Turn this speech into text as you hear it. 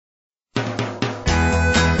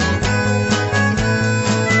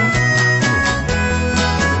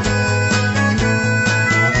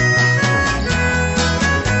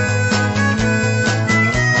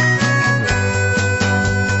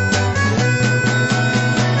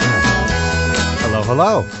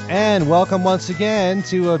Hello, and welcome once again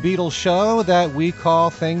to a Beatles show that we call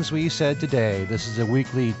Things We Said Today. This is a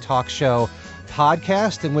weekly talk show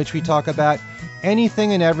podcast in which we talk about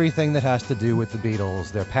anything and everything that has to do with the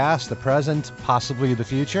Beatles, their past, the present, possibly the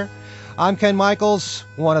future. I'm Ken Michaels,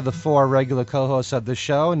 one of the four regular co-hosts of the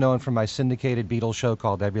show, known for my syndicated Beatles show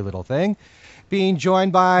called Every Little Thing, being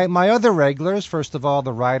joined by my other regulars. First of all,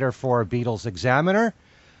 the writer for Beatles Examiner,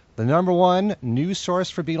 the number one news source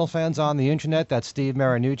for Beatle fans on the internet. That's Steve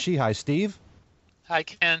Marinucci. Hi, Steve. Hi,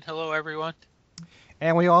 Ken. Hello, everyone.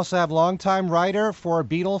 And we also have longtime writer for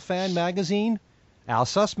Beatle Fan Magazine, Al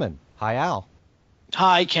Sussman. Hi, Al.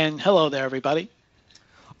 Hi, Ken. Hello there, everybody.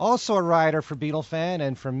 Also a writer for Beatle Fan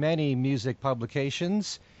and for many music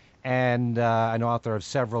publications, and an author of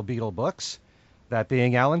several Beatle books, that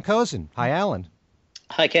being Allan Kozinn. Hi, Allan.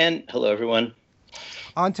 Hi, Ken. Hello, everyone.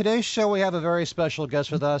 On today's show, we have a very special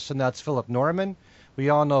guest with us, and that's Philip Norman. We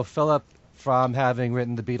all know Philip from having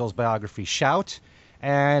written the Beatles biography Shout,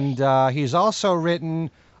 and he's also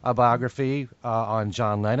written a biography on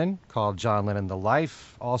John Lennon called John Lennon: The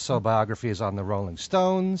Life. Also biographies on the Rolling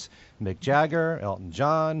Stones, Mick Jagger, Elton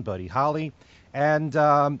John, Buddy Holly. And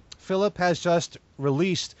Philip has just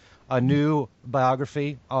released a new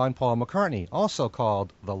biography on Paul McCartney, also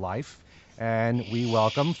called The Life. And we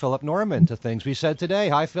welcome Philip Norman to Things We Said Today.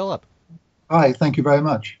 Hi, Philip. Hi, thank you very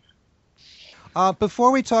much. Before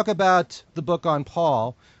we talk about the book on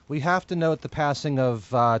Paul, we have to note the passing of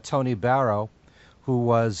Tony Barrow, who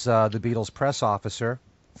was the Beatles press officer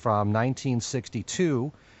from 1962 to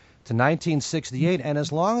 1968. And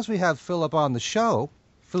as long as we have Philip on the show,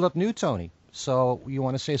 Philip knew Tony. So you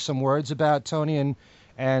want to say some words about Tony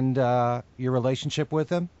and your relationship with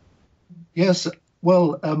him? Yes.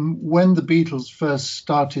 Well, when the Beatles first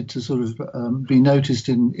started to sort of be noticed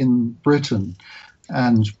in Britain,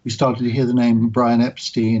 and we started to hear the name Brian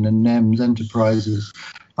Epstein and NEMS Enterprises,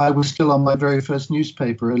 I was still on my very first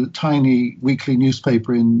newspaper, a tiny weekly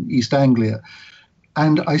newspaper in East Anglia.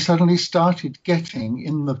 And I suddenly started getting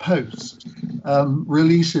in the post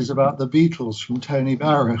releases about the Beatles from Tony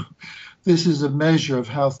Barrow. This is a measure of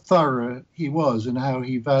how thorough he was and how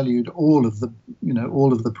he valued all of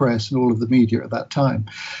the press and all of the media at that time.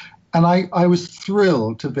 And I was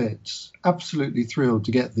thrilled to bits, absolutely thrilled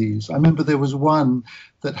to get these. I remember there was one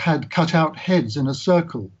that had cut out heads in a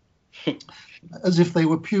circle, as if they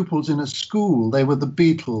were pupils in a school. They were the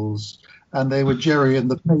Beatles, and they were Jerry and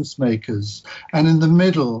the Pacemakers. And in the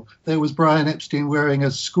middle, there was Brian Epstein wearing a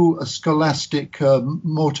scholastic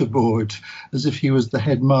mortarboard, as if he was the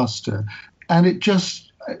headmaster. And it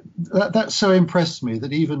just, that so impressed me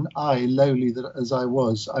that even I, lowly as I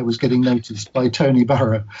was getting noticed by Tony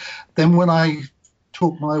Barrow. Then when I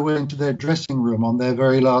talked my way into their dressing room on their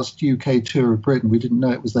very last UK tour of Britain, we didn't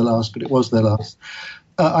know it was their last, but it was their last.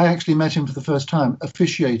 I actually met him for the first time,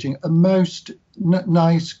 officiating, a most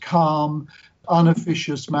nice, calm,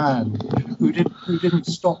 unofficious man who didn't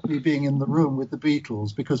stop me being in the room with the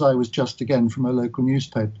Beatles because I was just, again, from a local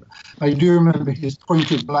newspaper. I do remember his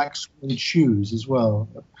pointed black suede shoes as well.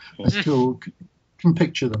 I still can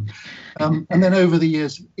picture them. And then over the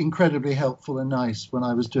years, incredibly helpful and nice when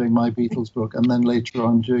I was doing my Beatles book, and then later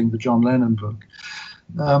on doing the John Lennon book.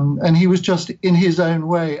 And he was just, in his own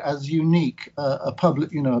way, as unique a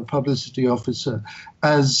publicity officer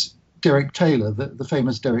as Derek Taylor, the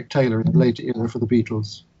famous Derek Taylor in the later era for the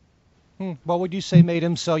Beatles. What would you say made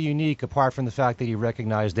him so unique, apart from the fact that he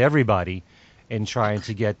recognized everybody in trying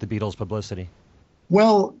to get the Beatles publicity?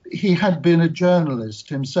 Well, he had been a journalist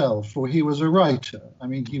himself, or he was a writer. I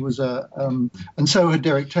mean, he was and so had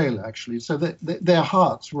Derek Taylor, actually. So their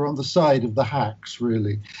hearts were on the side of the hacks,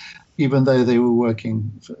 really, even though they were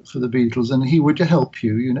working for the Beatles. And he would help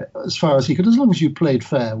you, as far as he could, as long as you played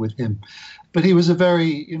fair with him. But he was a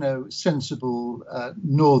very, sensible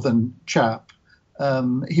northern chap.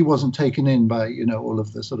 He wasn't taken in by, all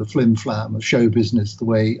of the sort of flim-flam of show business the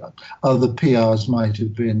way other PRs might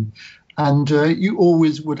have been. And you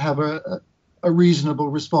always would have a reasonable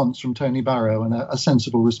response from Tony Barrow, and a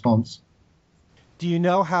sensible response. Do you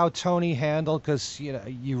know how Tony handled, because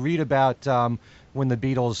you read about when the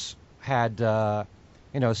Beatles had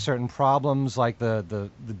certain problems, like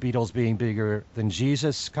the Beatles being bigger than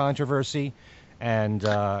Jesus controversy, and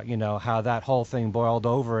how that whole thing boiled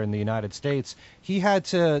over in the United States. He had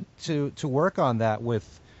to work on that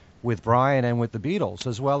with Brian and with the Beatles,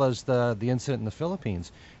 as well as the incident in the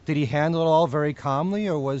Philippines. Did he handle it all very calmly,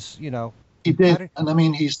 or was He did, and I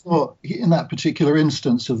mean, he thought in that particular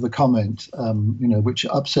instance of the comment, which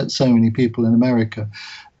upset so many people in America,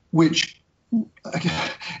 which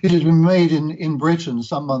it had been made in Britain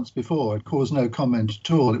some months before. It caused no comment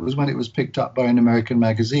at all. It was when it was picked up by an American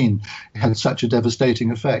magazine it had such a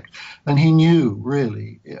devastating effect. And he knew,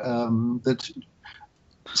 really, that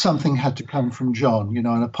something had to come from John.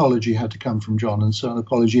 An apology had to come from John. And so an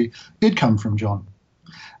apology did come from John.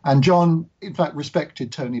 And John, in fact,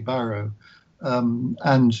 respected Tony Barrow.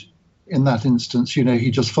 And in that instance,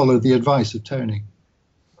 he just followed the advice of Tony.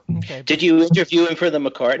 Okay. Did you interview him for the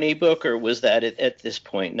McCartney book, or was that at this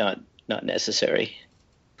point not necessary?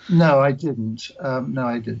 No, I didn't.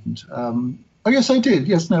 Oh, yes, I did.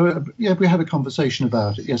 Yes, no, yeah, we had a conversation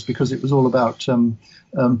about it. Yes, because it was all about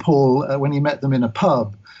Paul when he met them in a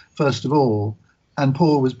pub, first of all, and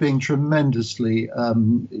Paul was being tremendously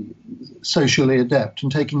socially adept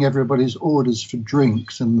and taking everybody's orders for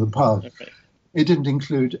drinks in the pub. Okay. It didn't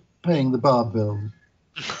include paying the bar bill.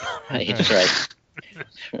 Right.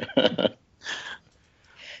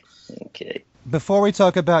 Okay. Before we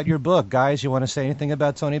talk about your book, guys, you want to say anything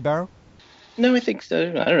about Tony Barrow? No, I think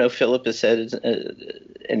so. I don't know. Philip has said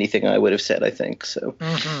anything I would have said, I think. So.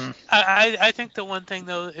 Mm-hmm. I think the one thing,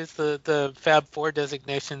 though, is the Fab Four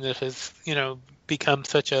designation that has, become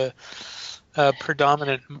such a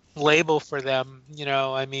predominant label for them, and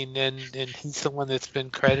he's the one that's been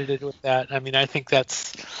credited with that. I mean, I think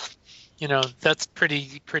that's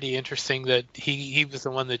pretty interesting that he was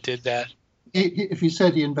the one that did that. If he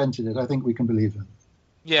said he invented it, I think we can believe him.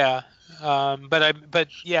 Yeah, I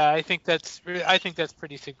think that's pretty, it's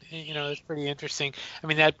pretty interesting. I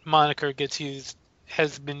mean, that moniker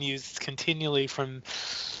has been used continually from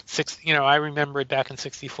I remember it back in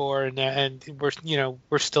 '64, and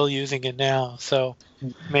we're still using it now. So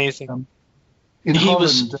amazing. In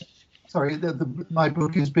Holland. Sorry, my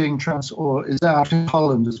book is is out in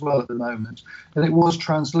Holland as well at the moment, and it was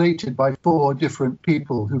translated by 4 different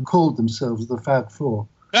people who called themselves the Fab Four.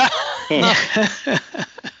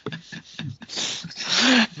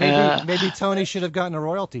 Maybe Tony should have gotten a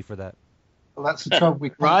royalty for that. Well, that's the trouble. We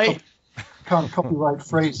can't copyright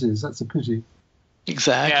phrases. That's a pity.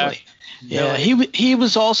 Exactly. Yeah. He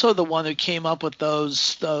was also the one who came up with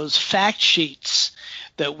those fact sheets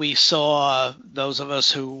that we saw. Those of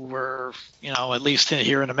us who were, at least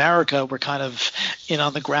here in America, were kind of in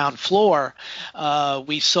on the ground floor.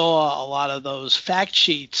 We saw a lot of those fact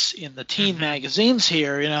sheets in the teen magazines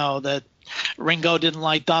here, that Ringo didn't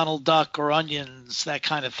like Donald Duck or onions, that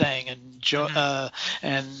kind of thing, and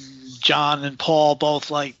and John and Paul both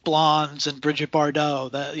like blondes and Bridget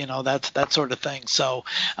Bardot, that sort of thing. So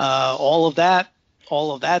all of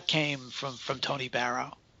that came from Tony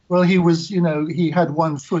Barrow. Well, he was, he had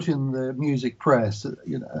one foot in the music press,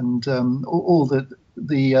 and all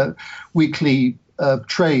the weekly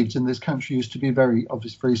trades in this country used to be very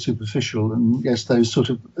superficial, and yes, those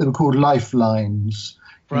they were called lifelines.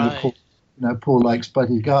 Right. Paul likes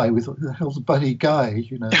Buddy Guy. We thought, who the hell's Buddy Guy?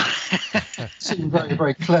 Seemed very,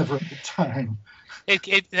 very clever at the time.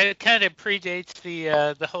 It kind of predates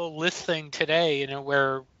the whole list thing today,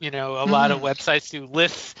 where a lot of websites do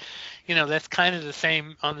lists. That's kind of the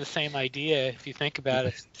same idea if you think about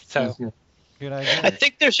it. So. Good idea. I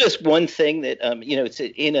think there's just one thing that, it's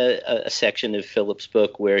in a section of Philip's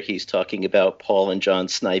book where he's talking about Paul and John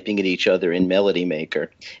sniping at each other in Melody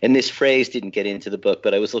Maker. And this phrase didn't get into the book,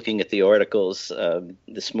 but I was looking at the articles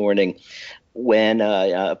this morning when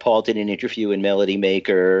Paul did an interview in Melody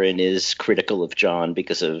Maker and is critical of John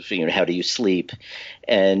because of, how do you sleep?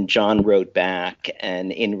 And John wrote back,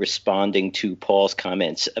 and in responding to Paul's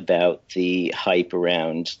comments about the hype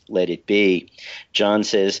around Let It Be, John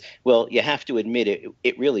says, well, you have to admit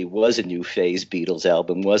it really was a new phase Beatles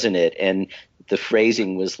album, wasn't it? And the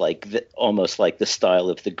phrasing was almost like the style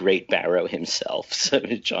of the great Barrow himself. So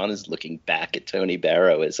John is looking back at Tony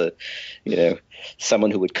Barrow as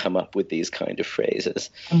someone who would come up with these kind of phrases.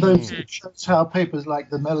 And it shows how papers like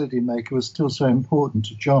the Melody Maker was still so important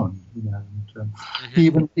to John.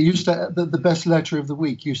 He used to, the best letter of the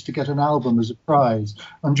week used to get an album as a prize,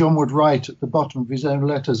 and John would write at the bottom of his own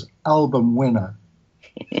letters, album winner.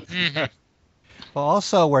 Well,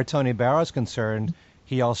 also where Tony Barrow's concerned,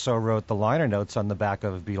 he also wrote the liner notes on the back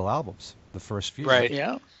of Beatle albums, the first few. Right.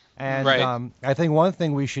 Yeah. And I think one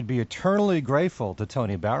thing we should be eternally grateful to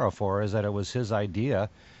Tony Barrow for is that it was his idea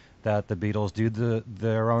that the Beatles do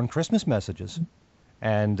their own Christmas messages,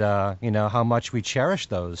 and how much we cherish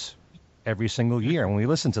those every single year when we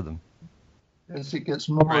listen to them. As it gets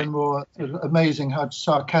more and more amazing how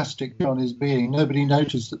sarcastic John is being. Nobody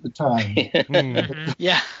noticed at the time.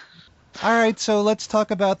 Yeah. All right, so let's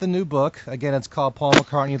talk about the new book. Again, it's called Paul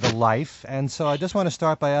McCartney, The Life. And so I just want to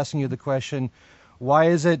start by asking you the question, why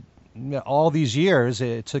is it all these years,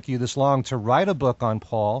 it took you this long to write a book on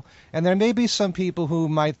Paul, and there may be some people who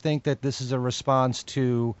might think that this is a response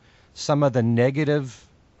to some of the negative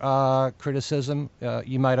criticism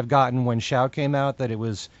you might have gotten when Shout came out, that it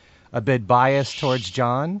was a bit biased towards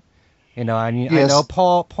John. You know, I mean, yes. I know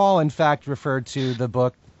Paul in fact referred to the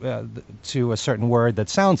book to a certain word that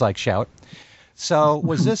sounds like Shout. So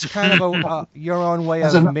was this kind of your own way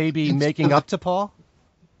of maybe making up to Paul?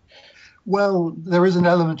 Well, there is an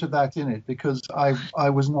element of that in it, because I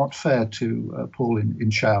was not fair to Paul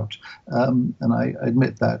in Shout, and I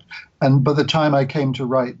admit that. And by the time I came to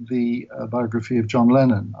write the biography of John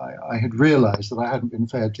Lennon, I had realized that I hadn't been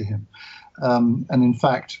fair to him. And in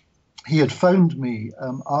fact, he had phoned me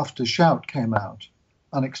after Shout came out,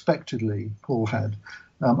 unexpectedly, Paul had,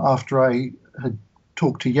 after I had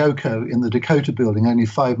talked to Yoko in the Dakota building only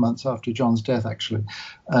 5 months after John's death, actually.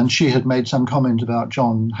 And she had made some comment about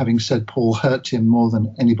John having said Paul hurt him more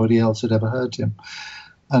than anybody else had ever hurt him.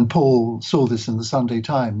 And Paul saw this in the Sunday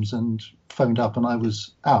Times and phoned up, and I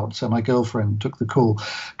was out, so my girlfriend took the call.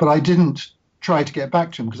 But I didn't try to get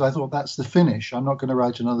back to him, because I thought, that's the finish. I'm not going to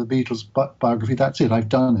write another Beatles biography. That's it. I've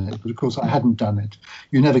done it. But of course, I hadn't done it.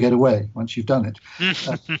 You never get away once you've done it. It's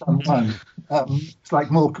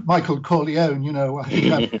like Michael Corleone, you know.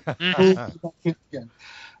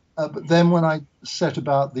 But then when I set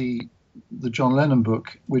about the John Lennon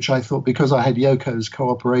book, which I thought, because I had Yoko's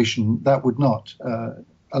cooperation, that would not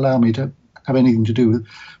allow me to have anything to do with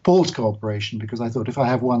Paul's cooperation, because I thought, if I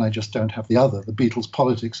have one, I just don't have the other. The Beatles'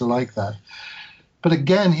 politics are like that. But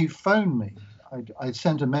again, he phoned me. I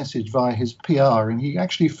sent a message via his PR, and he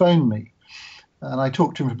actually phoned me. And I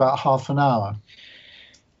talked to him for about half an hour.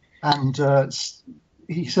 And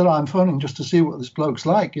he said, I'm phoning just to see what this bloke's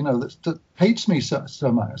like, you know, that hates me so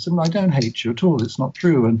much. I said, I don't hate you at all. It's not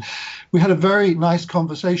true. And we had a very nice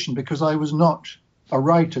conversation, because I was not a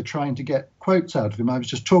writer trying to get quotes out of him. I was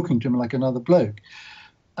just talking to him like another bloke.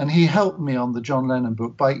 And he helped me on the John Lennon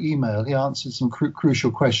book by email. He answered some crucial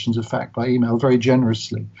questions of fact by email very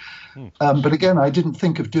generously. But again, I didn't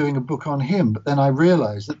think of doing a book on him. But then I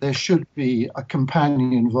realized that there should be a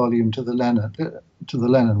companion volume to the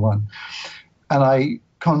Lennon one. And I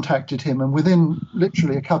contacted him, and within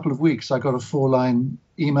literally a couple of weeks, I got a 4-line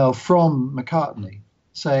email from McCartney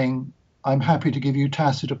saying, I'm happy to give you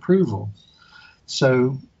tacit approval.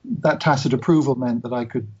 So that tacit approval meant that I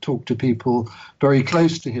could talk to people very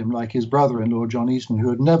close to him, like his brother-in-law, John Eastman, who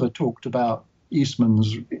had never talked about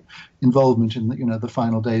Eastman's involvement in the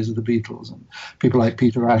final days of the Beatles, and people like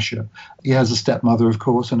Peter Asher. He has a stepmother, of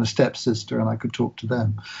course, and a stepsister, and I could talk to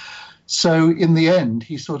them. So in the end,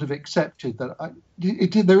 he sort of accepted that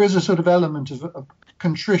there is a sort of element of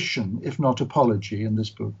contrition, if not apology, in this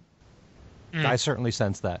book. I certainly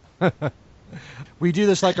sense that. We do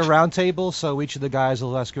this like a round table, so each of the guys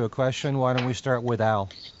will ask you a question. Why don't we start with Al?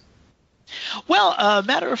 Well,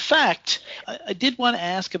 matter of fact, I did want to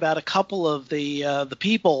ask about a couple of the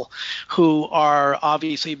people who are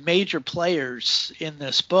obviously major players in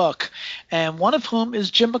this book, and one of whom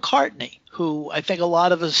is Jim McCartney, who I think a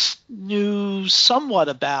lot of us knew somewhat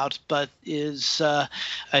about, but is I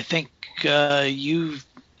think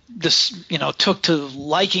took to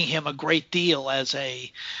liking him a great deal as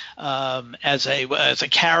a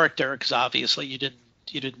character, because obviously you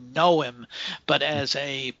didn't know him, but as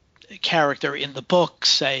a character in the book,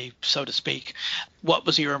 say, so to speak. What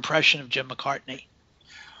was your impression of Jim McCartney?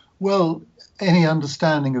 Well, any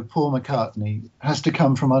understanding of Paul McCartney has to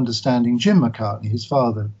come from understanding Jim McCartney, his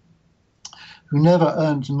father, who never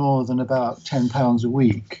earned more than about £10 a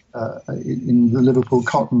week in the Liverpool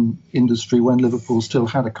cotton industry, when Liverpool still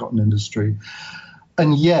had a cotton industry.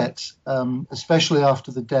 And yet, especially after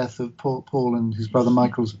the death of Paul and his brother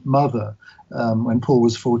Michael's mother, when Paul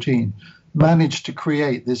was 14, managed to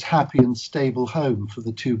create this happy and stable home for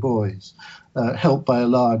the two boys, helped by a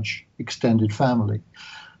large extended family.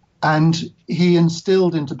 And he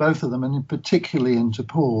instilled into both of them, and particularly into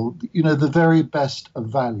Paul, the very best of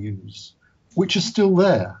values, which are still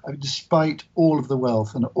there, despite all of the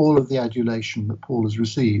wealth and all of the adulation that Paul has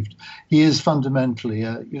received. He is fundamentally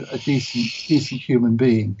a decent human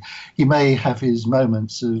being. He may have his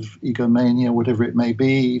moments of egomania, whatever it may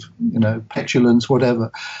be, petulance,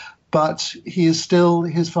 whatever, but he is still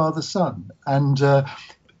his father's son. And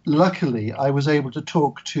luckily, I was able to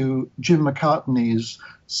talk to Jim McCartney's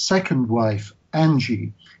second wife,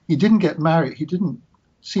 Angie. He didn't get married. He didn't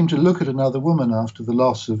seem to look at another woman after the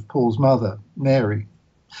loss of Paul's mother, Mary,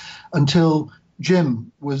 until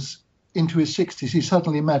Jim was into his 60s. He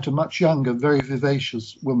suddenly met a much younger, very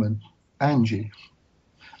vivacious woman, Angie,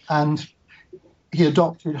 and he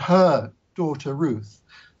adopted her daughter, Ruth.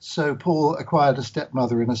 So Paul acquired a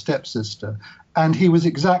stepmother and a stepsister, and he was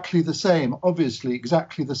exactly the same, obviously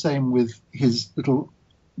exactly the same with his little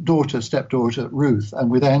stepdaughter Ruth, and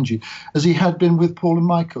with Angie, as he had been with Paul and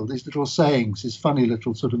Michael. These little sayings, his funny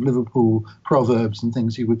little sort of Liverpool proverbs and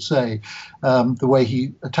things he would say, the way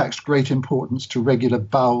he attached great importance to regular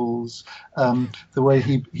bowels, the way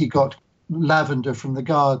he got lavender from the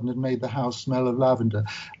garden and made the house smell of lavender.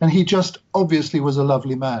 And he just obviously was a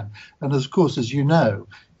lovely man. And of course, as you know,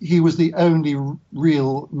 he was the only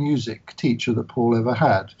real music teacher that Paul ever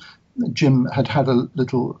had. Jim had had a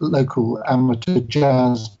little local amateur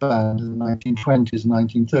jazz band in the 1920s and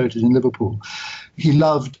 1930s in Liverpool. He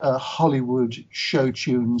loved Hollywood show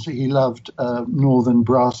tunes. He loved northern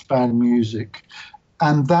brass band music.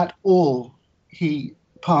 And he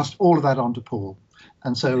passed all of that on to Paul.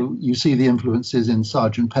 And so you see the influences in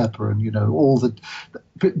Sgt. Pepper and, all the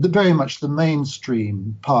very much the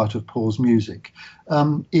mainstream part of Paul's music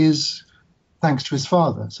is thanks to his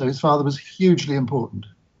father. So his father was hugely important.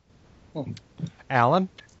 Allan?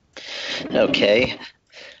 Okay.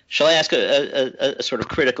 Shall I ask a sort of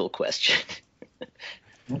critical question?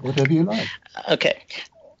 Whatever you like. Okay.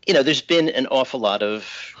 There's been an awful lot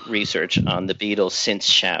of research on the Beatles since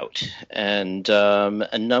Shout, and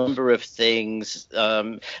a number of things,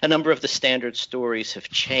 a number of the standard stories have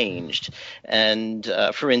changed. And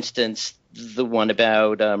for instance, the one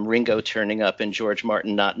about Ringo turning up and George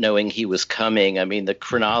Martin not knowing he was coming. I mean, the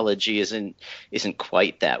chronology isn't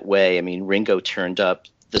quite that way. I mean, Ringo turned up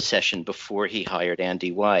the session before he hired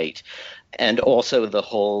Andy White. And also the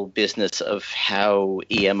whole business of how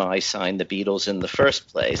EMI signed the Beatles in the first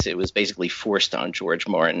place. It was basically forced on George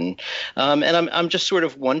Martin. And I'm just sort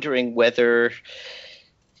of wondering whether,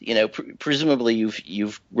 presumably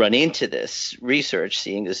you've run into this research,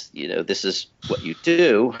 seeing as, this is what you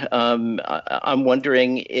do. I'm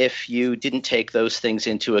wondering if you didn't take those things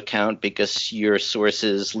into account because your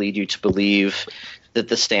sources lead you to believe that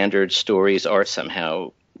the standard stories are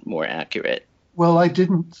somehow more accurate. Well, I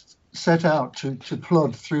didn't set out to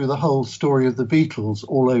plod through the whole story of the Beatles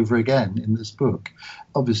all over again in this book.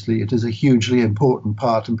 Obviously, it is a hugely important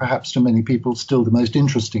part and perhaps to many people still the most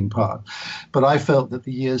interesting part. But I felt that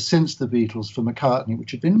the years since the Beatles for McCartney,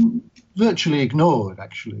 which had been virtually ignored,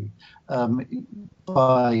 actually,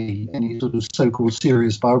 by any sort of so-called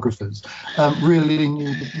serious biographers, really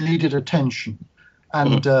needed attention.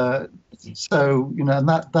 And so, and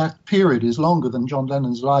that period is longer than John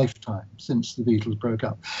Lennon's lifetime since the Beatles broke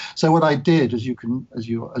up. So what I did, as you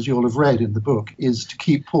all have read in the book, is to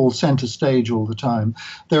keep Paul center stage all the time.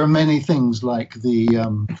 There are many things like the,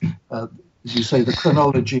 as you say, the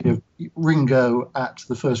chronology of Ringo at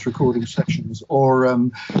the first recording sessions, or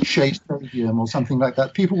Shea Stadium, or something like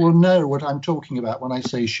that. People will know what I'm talking about when I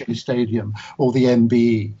say Shea Stadium or the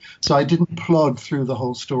MBE. So I didn't plod through the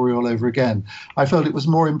whole story all over again. I felt it was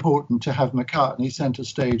more important to have McCartney center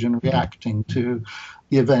stage and reacting to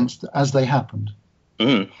the events as they happened.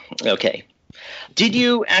 Okay. Did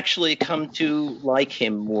you actually come to like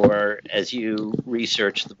him more as you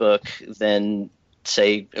researched the book than,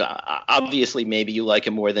 say, obviously maybe you like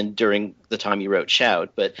him more than during the time you wrote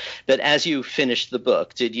Shout, but as you finished the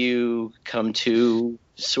book, did you come to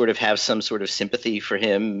sort of have some sort of sympathy for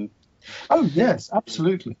him? Oh, yes,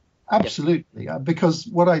 absolutely. Absolutely. Because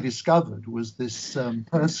what I discovered was this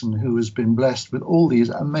person who has been blessed with all these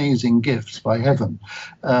amazing gifts by heaven,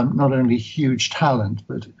 not only huge talent,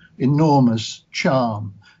 but enormous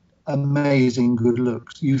charm, amazing good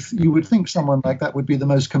looks. You would think someone like that would be the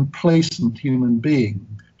most complacent human being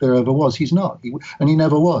there ever was. He's not, and he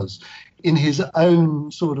never was. In his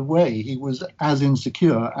own sort of way, he was as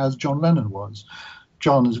insecure as John Lennon was.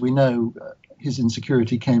 John, as we know, his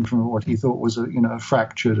insecurity came from what he thought was a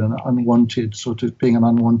fractured and unwanted, sort of being an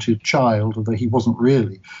unwanted child, although he wasn't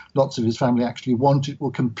really. Lots of his family actually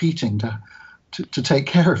were competing to take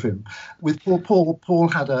care of him. With Paul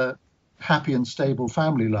had a happy and stable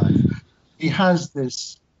family life. He has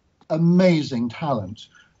this amazing talent,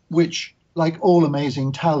 which, like all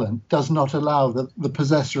amazing talent, does not allow the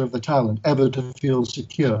possessor of the talent ever to feel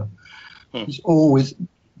secure.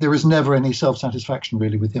 There is never any self-satisfaction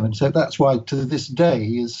really with him. And so that's why to this day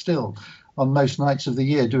he is still, on most nights of the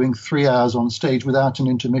year, doing 3 hours on stage without an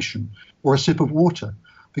intermission or a sip of water,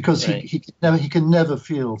 because right. he can never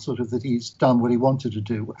feel sort of that he's done what he wanted to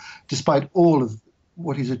do, despite all of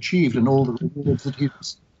what he's achieved and all the rewards that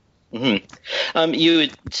he's. Mm-hmm. You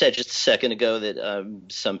had said just a second ago that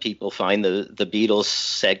some people find the Beatles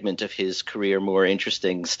segment of his career more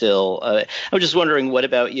interesting still. I'm just wondering, what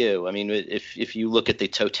about you? I mean, if you look at the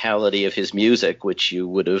totality of his music, which you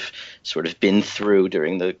would have sort of been through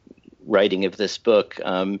during the writing of this book,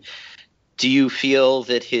 Do you feel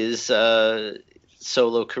that his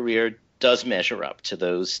solo career does measure up to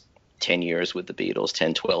those 10 years with the Beatles,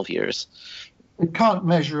 10, 12 years? It can't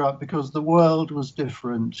measure up because the world was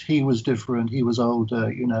different. He was different. He was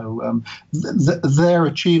older. Their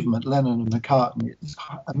achievement, Lennon and McCartney, it's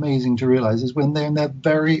amazing to realize, is when they're in their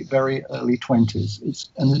very, very early 20s.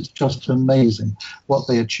 It's just amazing what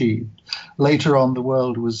they achieved. Later on, the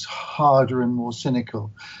world was harder and more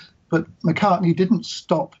cynical. But McCartney didn't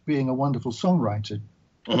stop being a wonderful songwriter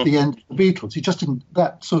at the end of the Beatles. He just didn't,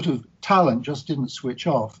 that sort of talent just didn't switch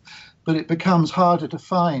off. But it becomes harder to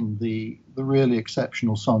find the really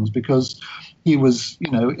exceptional songs because he was,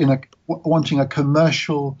 wanting a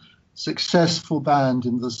commercial, successful band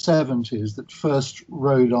in the 70s that first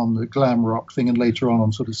rode on the glam rock thing and later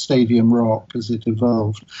on sort of stadium rock as it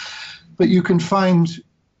evolved. But you can find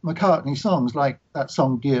McCartney songs like that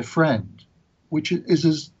song Dear Friend, which is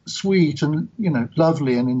as sweet and,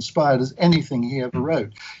 lovely and inspired as anything he ever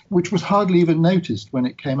wrote, which was hardly even noticed when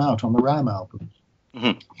it came out on the Ram album.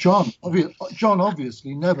 Mm-hmm. John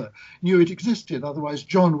obviously never knew it existed. Otherwise,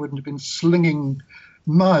 John wouldn't have been slinging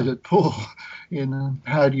mud at Paul in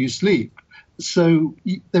How Do You Sleep? So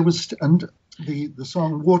there was, and the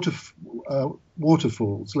song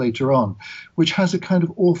Waterfalls later on, which has a kind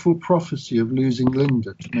of awful prophecy of losing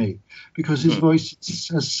Linda to me, because his voice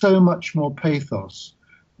has so much more pathos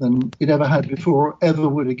than it ever had before or ever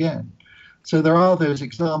would again. So there are those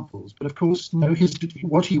examples, but of course,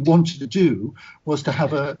 what he wanted to do was to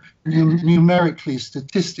have a numerically,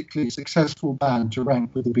 statistically successful band to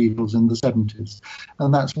rank with the Beatles in the 70s,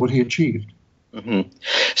 and that's what he achieved. Mm-hmm.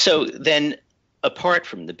 So then, apart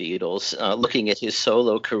from the Beatles, looking at his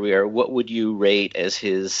solo career, what would you rate as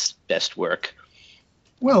his best work?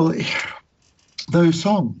 Well, those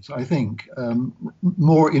songs, I think,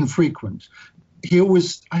 more infrequent.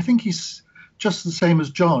 I think he's just the same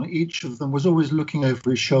as John. Each of them was always looking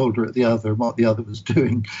over his shoulder at the other and what the other was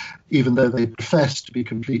doing, even though they professed to be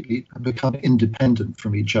become independent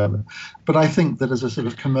from each other. But I think that as a sort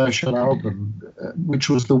of commercial album, which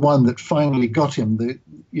was the one that finally got him the,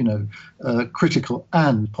 critical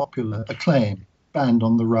and popular acclaim, Band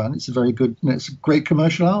on the Run, it's a very good, it's a great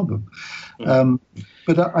commercial album.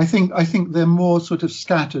 But I think they're more sort of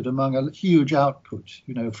scattered among a huge output,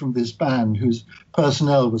 from this band whose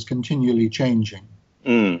personnel was continually changing.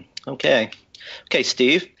 Okay,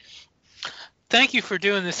 Steve. Thank you for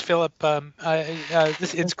doing this, Philip.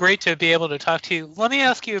 It's great to be able to talk to you. Let me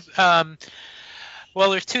ask you.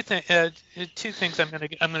 Well, there's two things I'm going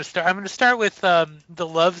to start. I'm going to start with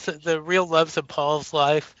the real loves of Paul's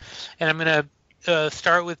life, and I'm going to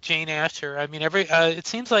start with Jane Asher. I mean, it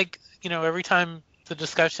seems like every time the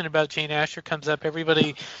discussion about Jane Asher comes up,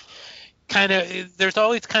 everybody there's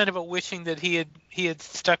always kind of a wishing that he had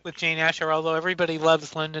stuck with Jane Asher, although everybody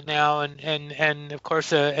loves Linda now, and of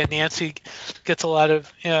course and Nancy gets a lot of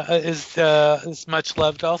is much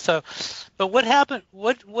loved also. But what happened?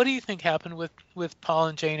 What do you think happened with Paul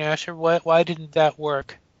and Jane Asher? Why didn't that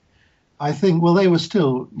work? I think, they were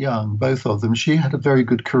still young, both of them. She had a very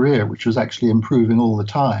good career, which was actually improving all the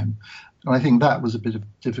time. And I think that was a bit of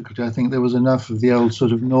difficulty. I think there was enough of the old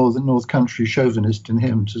sort of North Country chauvinist in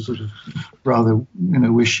him to sort of rather,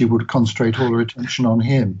 wish she would concentrate all her attention on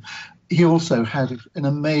him. He also had an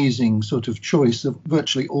amazing sort of choice of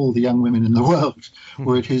virtually all the young women in the world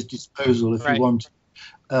were at his disposal if he wanted.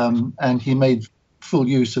 And he made full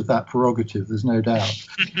use of that prerogative, there's no doubt.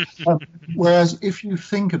 Whereas if you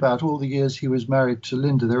think about all the years he was married to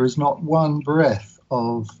Linda, there is not one breath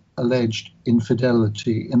of alleged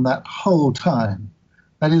infidelity in that whole time.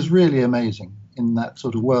 That is really amazing in that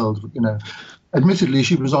sort of world. Admittedly,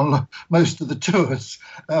 she was on most of the tours.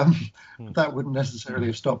 That wouldn't necessarily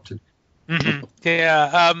have stopped it. Mm-hmm.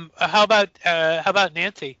 Yeah. How about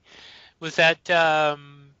Nancy? Was that?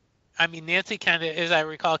 Nancy kind of, as I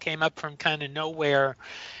recall, came up from kind of nowhere,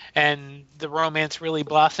 and the romance really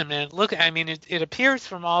blossomed. And it appears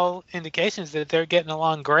from all indications that they're getting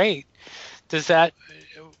along great.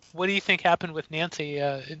 What do you think happened with Nancy?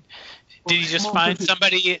 Did he just find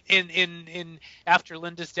somebody in after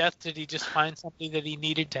Linda's death? Did he just find somebody that he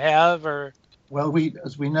needed to have, or? Well,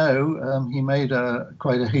 as we know, he made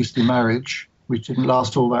quite a hasty marriage, which didn't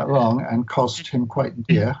last all that long and cost him quite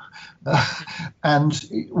dear. And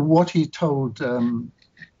what he told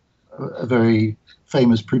a very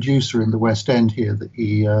famous producer in the West End here that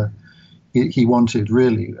he wanted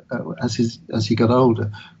really as he got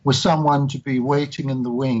older was someone to be waiting in the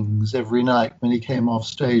wings every night when he came off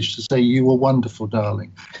stage to say, "You were wonderful,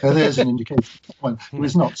 darling." Now, there's an indication of someone who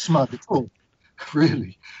is not smug at all,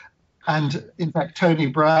 really. And in fact,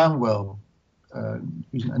 Tony Brownwell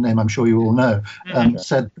whose name I'm sure you all know,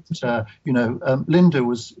 said that Linda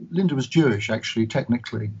was Jewish, actually,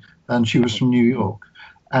 technically, and she was from New York,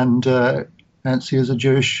 and Nancy is a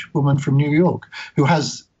Jewish woman from New York who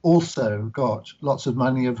has also got lots of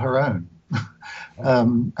money of her own.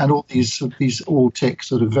 And all these all tick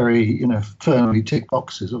sort of very, firmly tick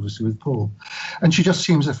boxes, obviously, with Paul. And she just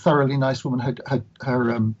seems a thoroughly nice woman.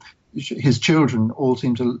 His children all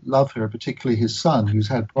seem to love her, particularly his son, who's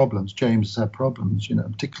had problems. James has had problems,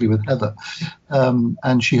 particularly with Heather.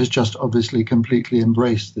 And she has just obviously completely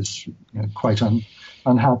embraced this quite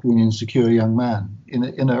unhappy and insecure young man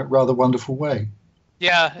in a rather wonderful way.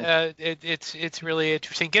 Yeah, it's really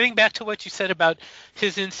interesting. Getting back to what you said about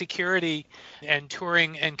his insecurity and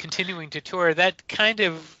touring and continuing to tour, that kind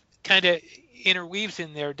of interweaves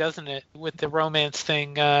in there, doesn't it, with the romance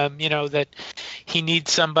thing? That he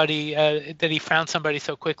needs somebody, that he found somebody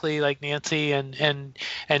so quickly, like Nancy, and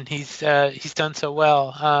he's done so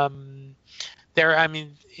well.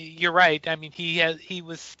 You're right. I mean, he has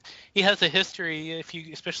a history,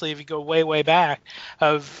 especially if you go way back,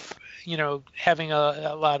 of having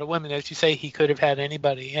a lot of women. As you say, he could have had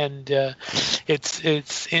anybody, and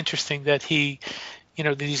it's interesting that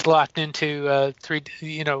that he's locked into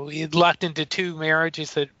two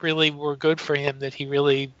marriages that really were good for him, that he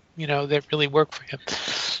really that really worked for him.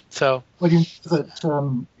 So when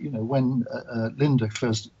Linda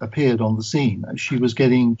first appeared on the scene, she was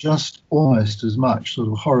getting just almost as much sort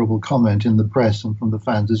of horrible comment in the press and from the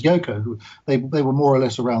fans as Yoko, who they were more or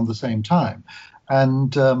less around the same time.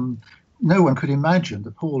 And no one could imagine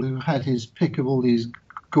that Paul, who had his pick of all these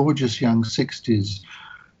gorgeous young 60s,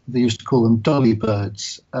 they used to call them dolly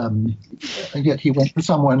birds, and yet he went for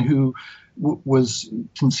someone who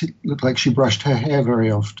looked like she brushed her hair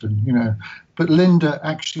very often, But Linda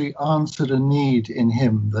actually answered a need in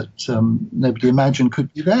him that nobody imagined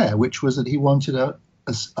could be there, which was that he wanted a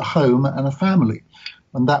home and a family.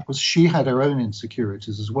 And that was, she had her own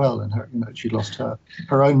insecurities as well, and she lost her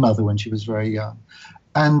own mother when she was very young,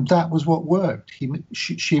 and that was what worked.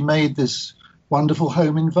 She made this wonderful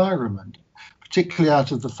home environment, particularly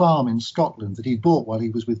out of the farm in Scotland that he bought while he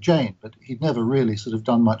was with Jane, but he'd never really sort of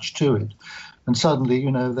done much to it. And suddenly,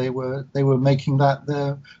 they were making that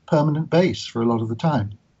their permanent base for a lot of the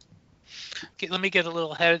time. Okay, let me get a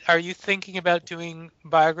little ahead. Are you thinking about doing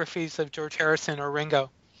biographies of George Harrison or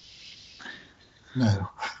Ringo? No.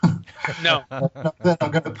 No. They're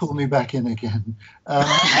not going to pull me back in again.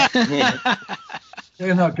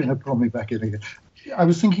 They're not going to pull me back in again. I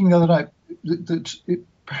was thinking the other night that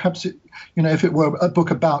perhaps if it were a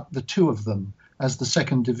book about the two of them as the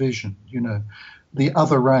second division, the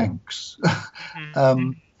other ranks.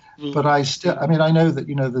 But I know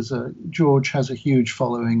that, George has a huge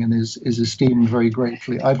following and is esteemed very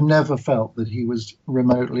gratefully. I've never felt that he was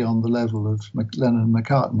remotely on the level of Lennon and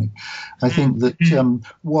McCartney. I think that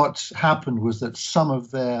what happened was that some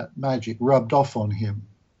of their magic rubbed off on him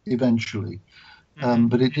eventually,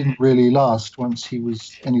 but it didn't really last once he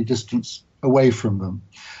was any distance away from them.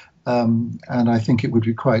 And I think it would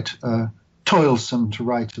be quite toilsome to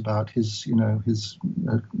write about his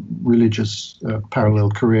religious parallel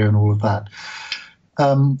career and all of that.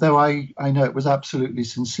 Though I know it was absolutely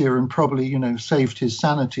sincere and probably, saved his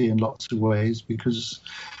sanity in lots of ways, because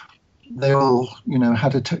they all,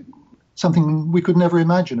 had something we could never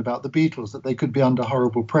imagine about the Beatles, that they could be under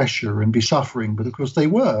horrible pressure and be suffering. But of course they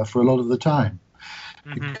were for a lot of the time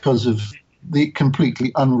because of the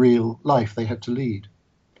completely unreal life they had to lead.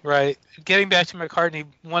 Right. Getting back to McCartney,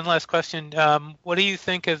 one last question. What do you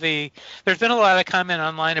think of there's been a lot of comment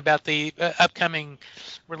online about the upcoming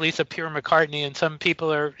release of Pure McCartney, and some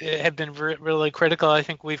people have been really critical. I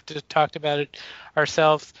think we've just talked about it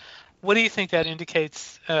ourselves. What do you think that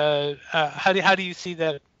indicates? How do you see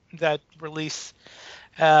that release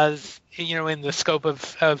as, in the scope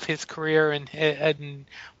of his career and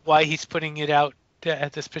why he's putting it out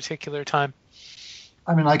at this particular time?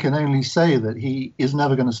 I mean, I can only say that he is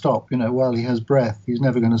never going to stop, while he has breath. He's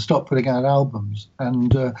never going to stop putting out albums.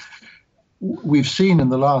 And we've seen in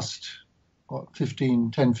the last 10,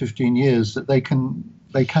 15 years that they can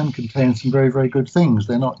contain some very, very good things.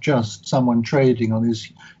 They're not just someone trading on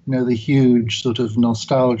his, the huge sort of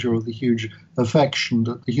nostalgia or the huge affection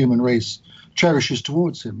that the human race cherishes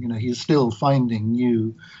towards him. He's still finding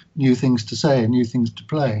new things to say and new things to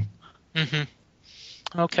play. Mm-hmm.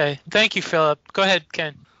 Okay. Thank you, Philip. Go ahead,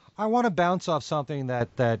 Ken. I want to bounce off something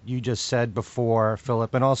that you just said before,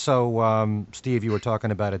 Philip, and also, Steve, you were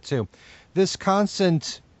talking about it too. This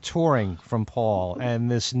constant touring from Paul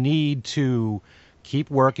and this need to keep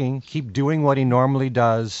working, keep doing what he normally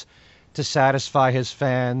does to satisfy his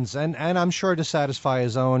fans and I'm sure to satisfy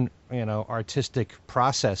his own artistic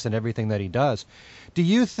process and everything that he does. Do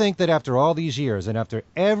you think that after all these years and after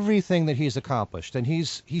everything that he's accomplished, and he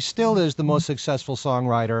still is the most successful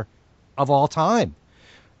songwriter of all time,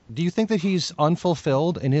 do you think that he's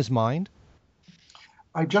unfulfilled in his mind?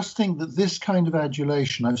 I just think that this kind of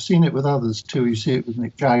adulation, I've seen it with others too. You see it with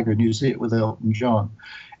Mick Jagger and you see it with Elton John.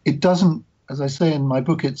 It doesn't, as I say in my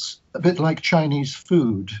book, it's a bit like Chinese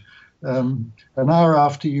food. An hour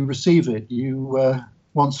after you receive it, you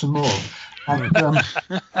want some more. And goes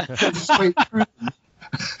straight through them.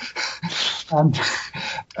 And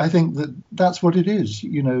I think that that's what it is.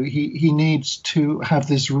 He needs to have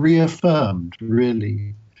this reaffirmed,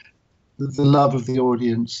 really, the love of the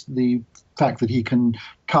audience, the fact that he can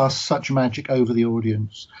cast such magic over the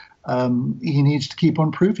audience. He needs to keep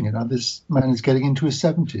on proving it. Now, this man is getting into his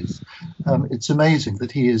 70s. It's amazing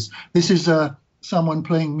that he is. This is someone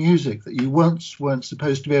playing music that you once weren't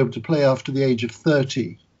supposed to be able to play after the age of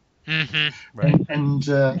 30. Mm-hmm. Right. And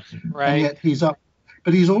yet he's up.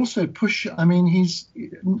 But he's also he's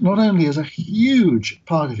not only as a huge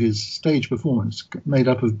part of his stage performance made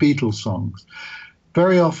up of Beatles songs,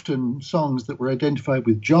 very often songs that were identified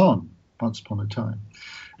with John once upon a time.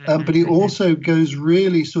 But he also goes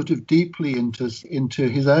really sort of deeply into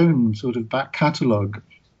his own sort of back catalogue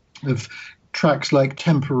of tracks like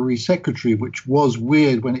Temporary Secretary, which was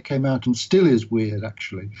weird when it came out and still is weird,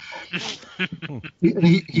 actually. But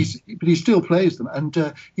he still plays them.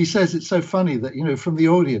 And he says it's so funny that, from the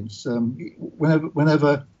audience,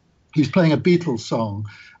 whenever he's playing a Beatles song,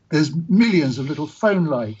 there's millions of little phone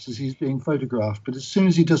lights as he's being photographed. But as soon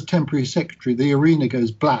as he does Temporary Secretary, the arena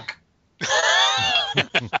goes black.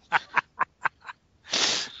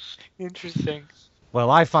 Interesting. Well,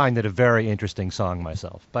 I find it a very interesting song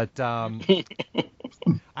myself. But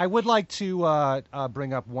I would like to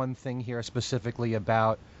bring up one thing here specifically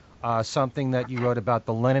about something that you wrote about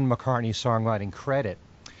the Lennon-McCartney songwriting credit.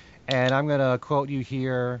 And I'm going to quote you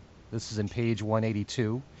here. This is in page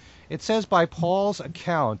 182. It says, by Paul's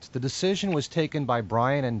account, the decision was taken by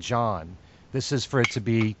Brian and John. This is for it to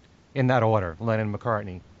be in that order,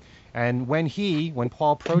 Lennon-McCartney. And when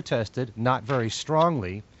Paul protested, not very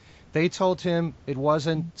strongly, they told him it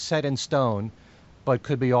wasn't set in stone, but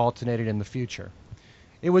could be alternated in the future.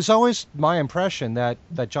 It was always my impression that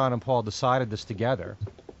John and Paul decided this together,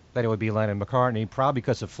 that it would be Lennon-McCartney, probably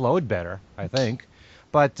because it flowed better, I think.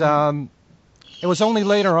 But it was only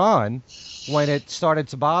later on when it started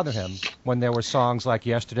to bother him, when there were songs like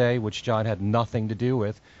Yesterday, which John had nothing to do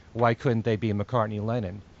with. Why couldn't they be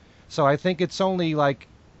McCartney-Lennon? So I think it's only like,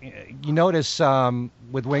 you notice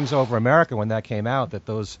with Wings Over America when that came out, that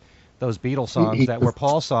those Beatles songs that were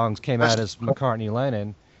Paul songs came out as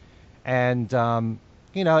McCartney-Lennon. And,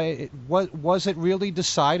 was it really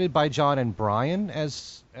decided by John and Brian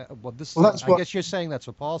as, I guess you're saying that's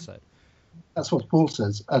what Paul said. That's what Paul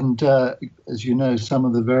says. And as you know, some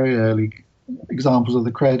of the very early examples of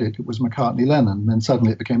the credit, it was McCartney-Lennon, and then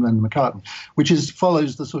suddenly it became Lennon-McCartney, which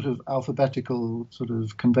follows the sort of alphabetical sort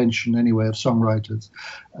of convention anyway of songwriters,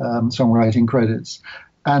 songwriting credits.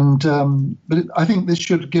 And but I think this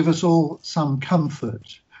should give us all some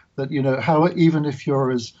comfort that, how even if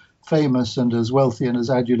you're as famous and as wealthy and as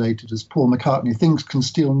adulated as Paul McCartney, things can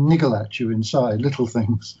still niggle at you inside, little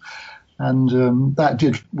things. And that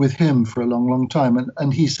did with him for a long, long time.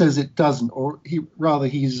 And he says it doesn't, or he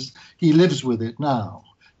lives with it now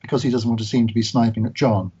because he doesn't want to seem to be sniping at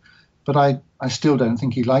John. But I still don't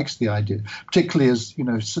think he likes the idea, particularly as,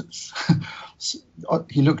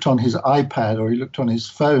 he looked on his iPad or he looked on his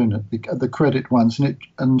phone at the credit once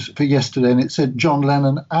and for Yesterday, and it said John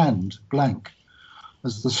Lennon and blank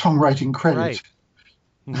as the songwriting credit. Right.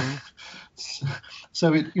 Mm-hmm.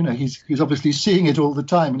 So he's obviously seeing it all the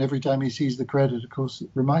time, and every time he sees the credit, of course, it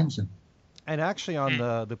reminds him. And actually, on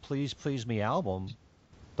the Please Please Me album,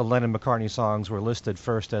 the Lennon-McCartney songs were listed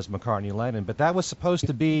first as McCartney-Lennon, but that was supposed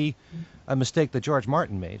to be a mistake that George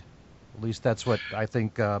Martin made. At least that's what I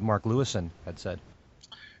think Mark Lewison had said.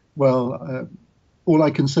 Well, all I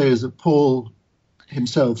can say is that Paul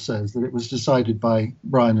himself says that it was decided by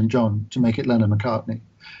Brian and John to make it Lennon-McCartney.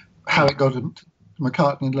 How it got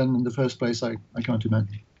McCartney and Lennon in the first place, I can't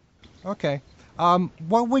imagine. Okay.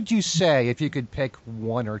 What would you say, if you could pick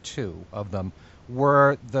one or two of them,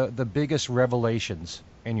 were the biggest revelations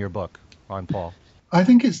in your book on Paul? I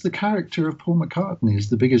think it's the character of Paul McCartney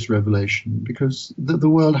is the biggest revelation, because the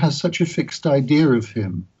world has such a fixed idea of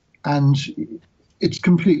him, and it's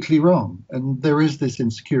completely wrong. And there is this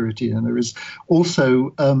insecurity, and there is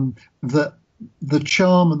also the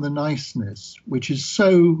charm and the niceness, which is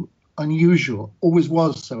so unusual, always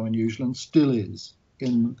was so unusual, and still is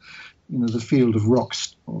in the field of rock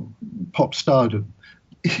or pop stardom.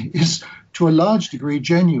 is to a large degree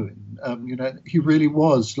genuine. He really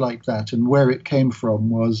was like that, and where it came from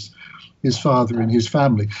was his father and his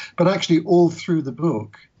family. But actually, all through the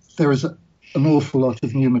book, there is an awful lot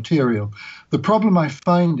of new material. The problem I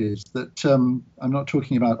find is that I'm not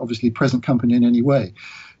talking about, obviously, present company in any way,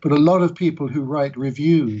 but a lot of people who write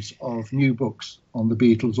reviews of new books on the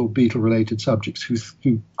Beatles or Beatle-related subjects,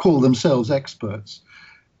 who call themselves experts,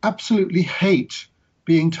 absolutely hate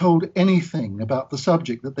being told anything about the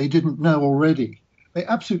subject that they didn't know already. They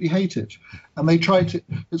absolutely hate it. And they try to,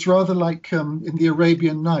 it's rather like in the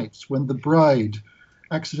Arabian Nights when the bride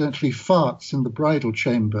accidentally farts in the bridal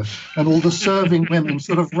chamber and all the serving women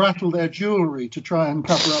sort of rattle their jewelry to try and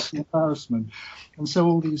cover up the embarrassment. And so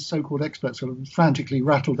all these so-called experts sort of frantically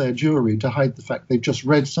rattle their jewelry to hide the fact they've just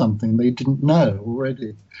read something they didn't know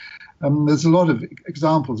already. There's a lot of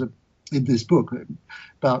examples in this book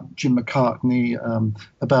about Jim McCartney,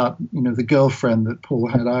 about the girlfriend that Paul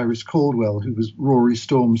had, Iris Caldwell, who was Rory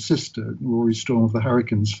Storm's sister, Rory Storm of the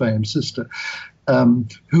Hurricanes fame, sister,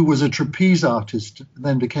 who was a trapeze artist,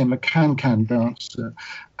 then became a can-can dancer,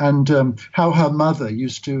 and how her mother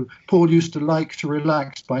Paul used to like to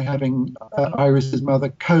relax by having Iris's mother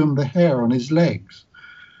comb the hair on his legs.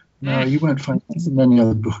 No, you won't find that in any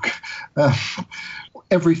other book.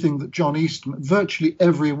 Everything that John Eastman, virtually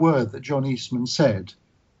every word that John Eastman said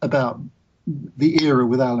about the era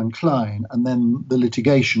with Allan Klein and then the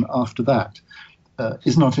litigation after that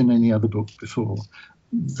is not in any other book before.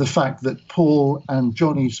 The fact that Paul and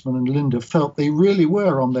John Eastman and Linda felt they really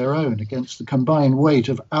were on their own against the combined weight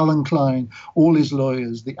of Allan Klein, all his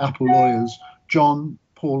lawyers, the Apple lawyers, John,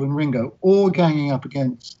 Paul and Ringo, all ganging up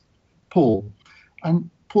against Paul. And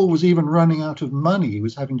Paul was even running out of money. He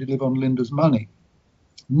was having to live on Linda's money.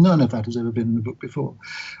 None of that has ever been in the book before.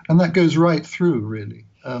 And that goes right through, really.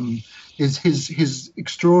 His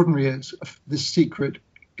extraordinary, this secret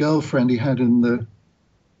girlfriend he had in the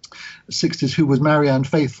 60s, who was Marianne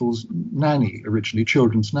Faithfull's nanny, originally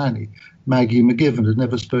children's nanny, Maggie McGivern, had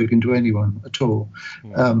never spoken to anyone at all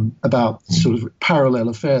about the sort of parallel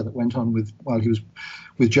affair that went on while he was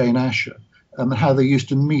with Jane Asher, and how they used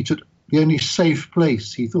to meet at the only safe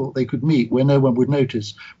place he thought they could meet where no one would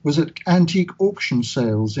notice was at antique auction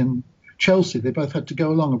sales in Chelsea. They both had to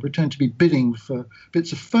go along and pretend to be bidding for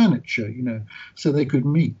bits of furniture, so they could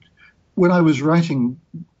meet. When I was writing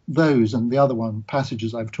those and the other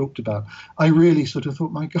passages I've talked about, I really sort of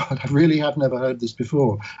thought, my God, I really have never heard this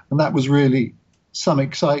before. And that was really some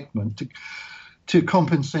excitement to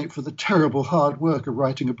compensate for the terrible hard work of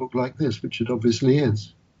writing a book like this, which it obviously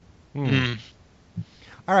is.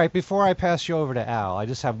 All right, before I pass you over to Al, I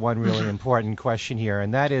just have one really important question here,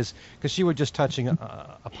 and that is, because you were just touching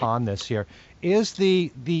upon this here, is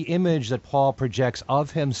the image that Paul projects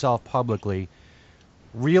of himself publicly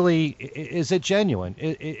really, is it genuine?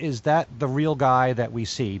 Is that the real guy that we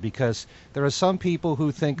see? Because there are some people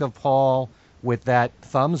who think of Paul with that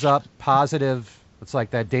thumbs up, positive, it's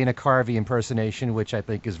like that Dana Carvey impersonation, which I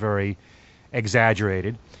think is very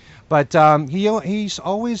exaggerated. But he's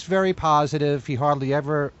always very positive. He hardly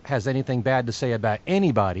ever has anything bad to say about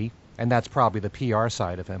anybody, and that's probably the PR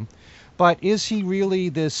side of him. But is he really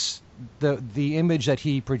the image that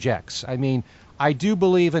he projects? I mean, I do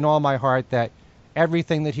believe in all my heart that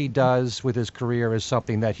everything that he does with his career is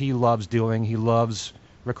something that he loves doing. He loves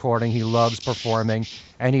recording. He loves performing,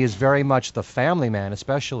 and he is very much the family man,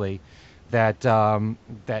 especially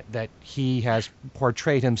that he has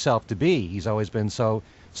portrayed himself to be. He's always been so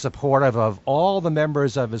supportive of all the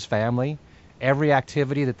members of his family, every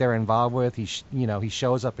activity that they're involved with. He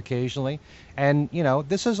shows up occasionally, and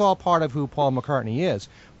this is all part of who Paul McCartney is.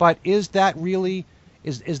 But is that really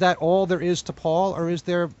is that all there is to Paul, or is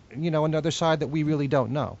there another side that we really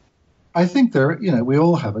don't know? I think we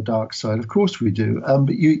all have a dark side. Of course we do. But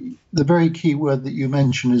the very key word that you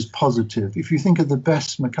mentioned is positive. If you think of the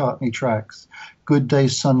best McCartney tracks, Good Day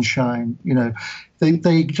Sunshine,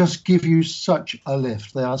 they just give you such a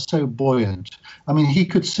lift. They are so buoyant. I mean, he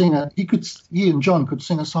and John could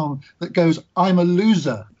sing a song that goes, "I'm a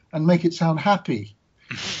loser," and make it sound happy.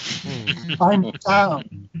 I'm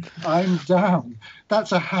down.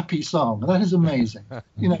 That's a happy song. That is amazing.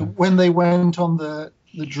 When they went on the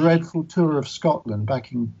dreadful tour of Scotland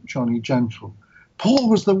backing Johnny Gentle, Paul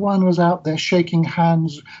was the one who was out there shaking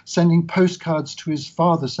hands, sending postcards to his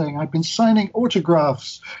father saying, "I've been signing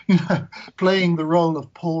autographs," playing the role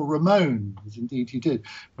of Paul Ramone, as indeed he did.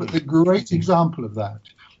 But the great example of that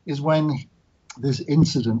is when this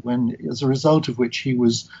incident, as a result of which he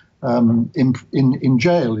was in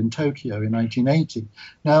jail in Tokyo in 1980.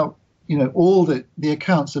 Now, all the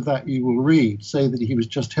accounts of that you will read say that he was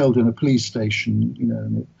just held in a police station,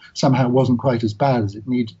 and it somehow wasn't quite as bad as it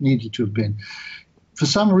needed to have been. For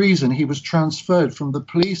some reason, he was transferred from the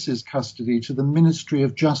police's custody to the Ministry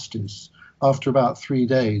of Justice after about 3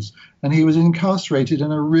 days, and he was incarcerated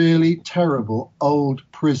in a really terrible old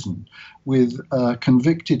prison with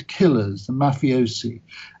convicted killers, the mafiosi,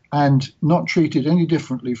 and not treated any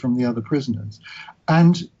differently from the other prisoners.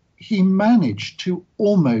 And he managed to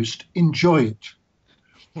almost enjoy it.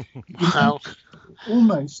 Wow.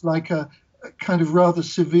 Almost like a kind of rather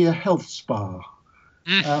severe health spa.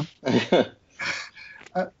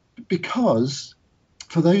 Because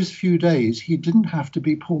for those few days, he didn't have to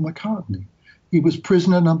be Paul McCartney. He was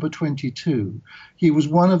prisoner number 22. He was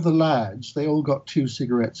one of the lads. They all got 2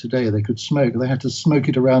 cigarettes a day they could smoke. They had to smoke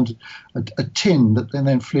it around a tin that they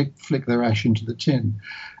then flick their ash into the tin.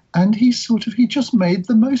 And he just made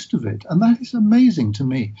the most of it. And that is amazing to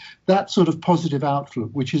me. That sort of positive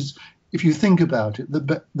outlook, which is, if you think about it,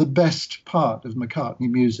 the best part of McCartney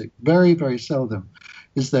music. Very, very seldom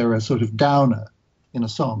is there a sort of downer in a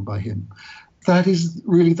song by him. That is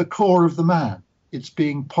really the core of the man. It's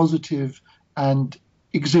being positive and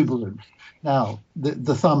exuberant. Now,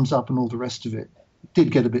 the thumbs up and all the rest of it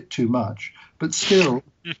did get a bit too much, but still,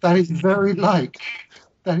 that is very,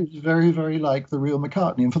 very like the real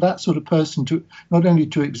McCartney. And for that sort of person to not only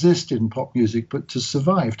to exist in pop music, but to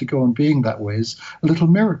survive, to go on being that way, is a little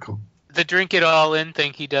miracle. The drink it all in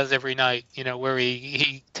thing he does every night, where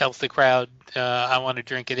he tells the crowd, I want to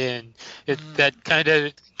drink it in. That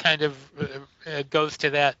kind of goes to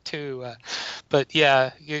that too. But yeah,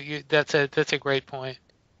 that's a great point.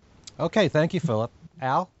 Okay, thank you, Philip.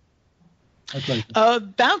 Al?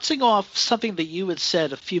 Bouncing off something that you had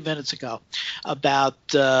said a few minutes ago about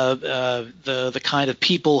the kind of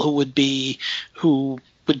people who would be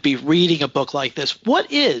reading a book like this.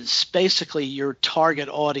 What is basically your target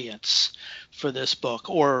audience for this book,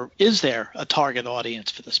 or is there a target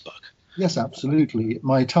audience for this book? Yes, absolutely.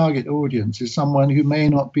 My target audience is someone who may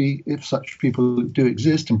not be, if such people do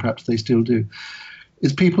exist, and perhaps they still do,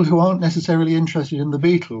 is people who aren't necessarily interested in the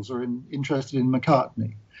Beatles or interested in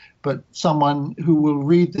McCartney, but someone who will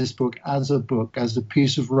read this book, as a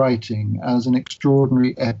piece of writing, as an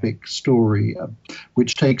extraordinary epic story,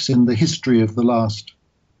 which takes in the history of the last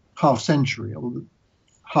half century, or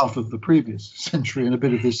half of the previous century and a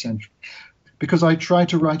bit of this century. Because I try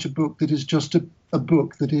to write a book that is just a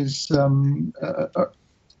book that is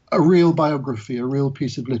a real biography, a real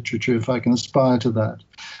piece of literature, if I can aspire to that,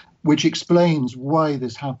 which explains why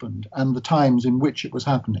this happened and the times in which it was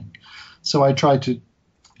happening. So I try to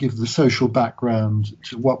give the social background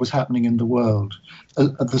to what was happening in the world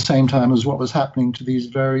at the same time as what was happening to these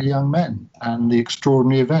very young men and the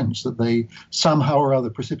extraordinary events that they somehow or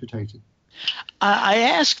other precipitated. I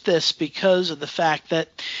ask this because of the fact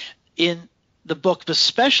that in the book,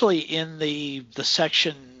 especially in the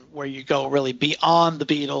section where you go really beyond the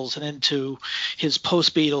Beatles and into his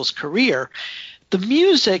post-Beatles career, the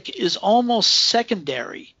music is almost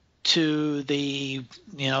secondary to the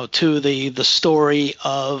story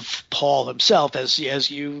of Paul himself,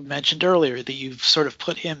 as you mentioned earlier, that you've sort of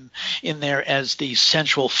put him in there as the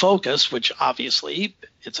central focus, which obviously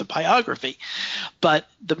it's a biography, but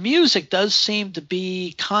the music does seem to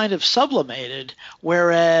be kind of sublimated,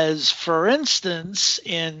 whereas, for instance,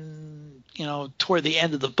 toward the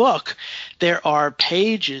end of the book, there are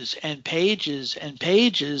pages and pages and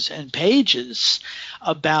pages and pages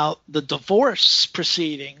about the divorce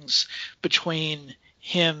proceedings between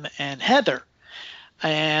him and Heather.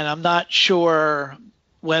 And I'm not sure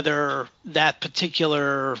whether that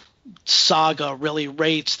particular saga really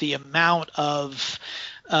rates the amount of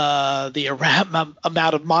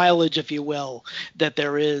amount of mileage, if you will, that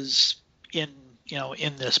there is in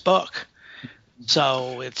this book.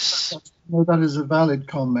 So it's... No, that is a valid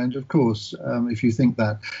comment, of course, if you think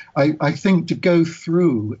that. I think to go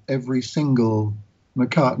through every single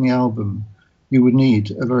McCartney album, you would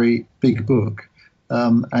need a very big book,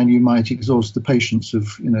 and you might exhaust the patience of,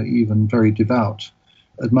 even very devout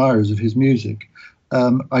admirers of his music.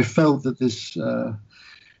 I felt that this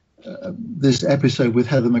episode with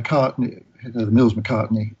Heather Mills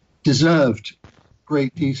McCartney, deserved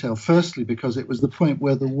great detail, firstly because it was the point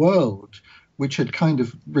where the world, which had kind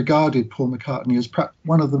of regarded Paul McCartney as perhaps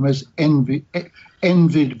one of the most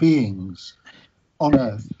envied beings on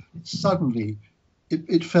earth, suddenly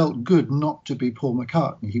it felt good not to be Paul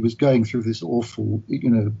McCartney. He was going through this awful,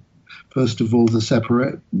 first of all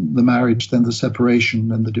the marriage, then the separation,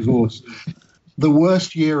 then the divorce. The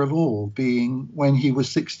worst year of all being when he was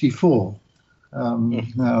 64,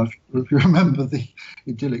 Now, if you remember the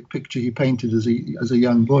idyllic picture he painted as a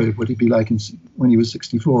young boy of what he'd be like when he was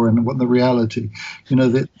 64, and what the reality,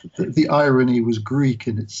 the irony was Greek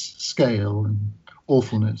in its scale and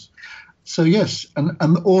awfulness. So yes,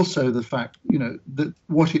 and also the fact, that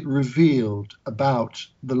what it revealed about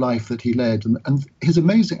the life that he led, and his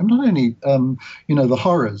amazing, and not only the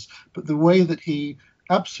horrors, but the way that he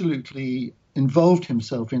absolutely involved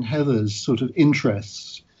himself in Heather's sort of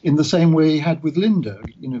interests in the same way he had with Linda,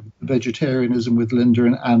 vegetarianism with Linda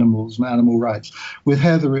and animals and animal rights. With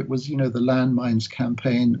Heather, it was, the landmines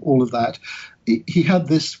campaign, all of that. He had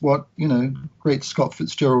this, great Scott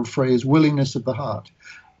Fitzgerald phrase, willingness of the heart,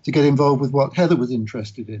 to get involved with what Heather was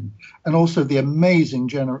interested in. And also the amazing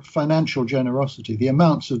financial generosity, the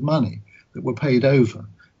amounts of money that were paid over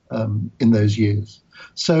in those years.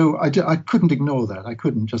 So I couldn't ignore that. I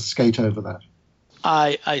couldn't just skate over that.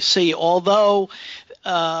 I see. Although,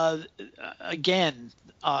 again,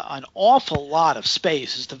 an awful lot of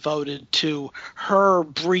space is devoted to her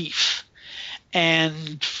brief.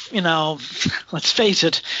 And, let's face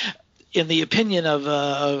it, in the opinion of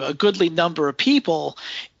a goodly number of people,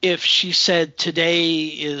 if she said today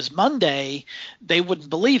is Monday, they wouldn't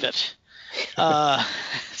believe it.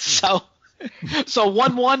 So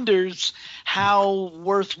one wonders how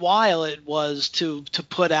worthwhile it was to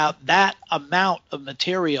put out that amount of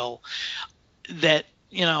material, that,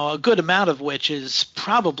 a good amount of which is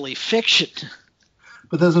probably fiction.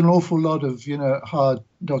 But there's an awful lot of, hard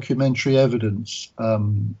documentary evidence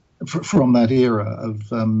from that era of,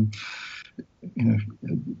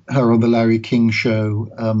 her on the Larry King show,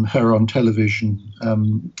 her on television.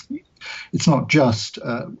 It's not just,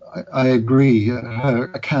 I agree,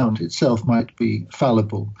 her account itself might be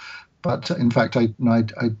fallible. But in fact, I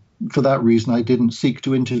for that reason, I didn't seek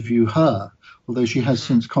to interview her, although she has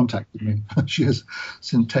since contacted me. She has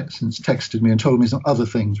since texted me and told me some other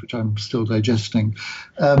things, which I'm still digesting.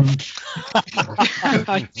 I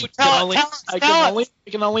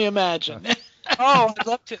can only imagine. Oh, I'd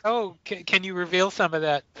love to. Oh, can you reveal some of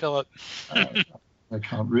that, Philip? I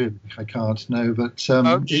can't really. I can't, no. But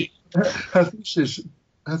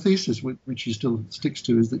her thesis, which she still sticks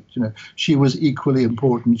to, is that she was equally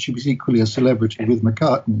important. She was equally a celebrity with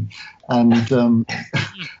McCartney, and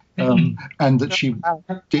that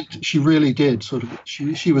she really did sort of.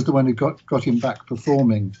 She was the one who got him back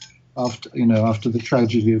performing after the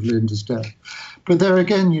tragedy of Linda's death. But there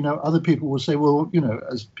again, other people will say, well,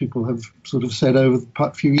 as people have sort of said over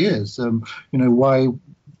the few years, why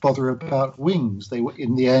bother about Wings? They were,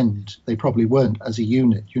 in the end, they probably weren't as a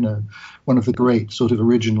unit, one of the great sort of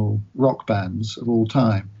original rock bands of all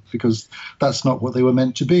time, because that's not what they were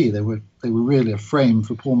meant to be. They were really a frame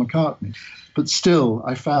for Paul McCartney. But still,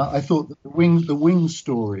 I thought that the Wings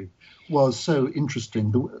story was so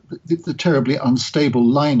interesting. The terribly unstable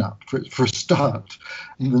lineup for a start,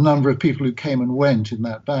 and the number of people who came and went in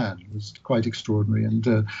that band was quite extraordinary, and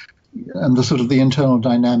the sort of the internal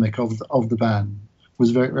dynamic of the band was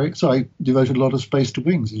very, very. So I devoted a lot of space to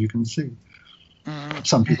Wings, as you can see.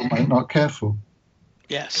 Some people might not care for.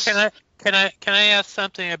 Yes. Can I ask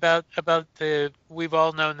something about the? We've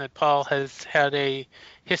all known that Paul has had a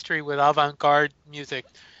history with avant-garde music,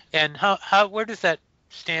 and where does that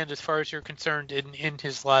stand as far as you're concerned in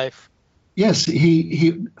his life? Yes,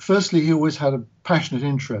 he firstly he always had a passionate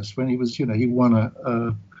interest. When he was, he won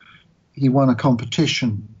a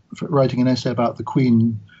competition for writing an essay about the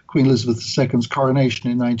Queen Elizabeth II's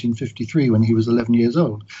coronation in 1953 when he was 11 years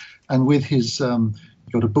old, and with his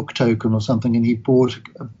he got a book token or something, and he bought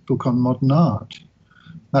a book on modern art.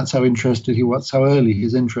 That's how interested he was, how early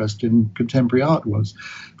his interest in contemporary art was.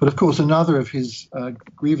 But of course, another of his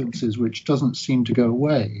grievances, which doesn't seem to go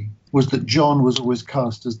away, was that John was always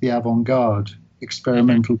cast as the avant-garde,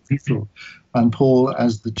 experimental Beatle, and Paul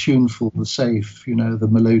as the tuneful, the safe, the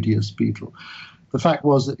melodious Beatle. The fact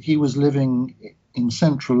was that he was living in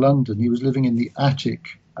central London. He was living in the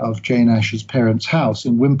attic of Jane Asher's parents' house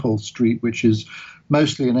in Wimpole Street, which is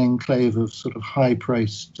mostly an enclave of sort of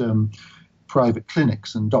high-priced private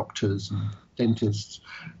clinics and doctors and dentists,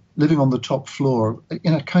 living on the top floor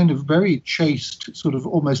in a kind of very chaste, sort of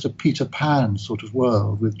almost a Peter Pan sort of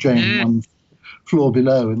world, with Jane one floor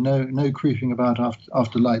below, and no creeping about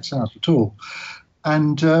after lights out at all.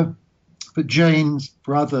 And But Jane's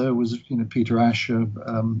brother was, Peter Asher,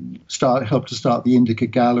 helped to start the Indica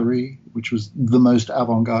Gallery, which was the most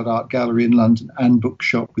avant-garde art gallery in London, and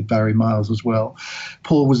bookshop with Barry Miles as well.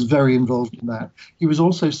 Paul was very involved in that. He was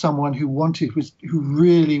also someone who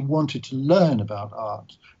really wanted to learn about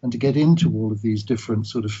art and to get into all of these different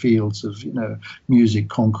sort of fields of, music,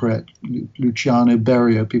 concrete, Luciano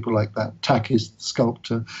Berio, people like that, Takis, the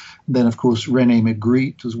sculptor. And then, of course, René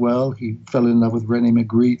Magritte as well. He fell in love with René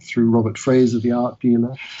Magritte through Robert Fraser, the art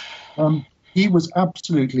dealer. He was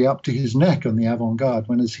absolutely up to his neck on the avant-garde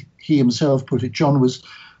when, as he himself put it, John was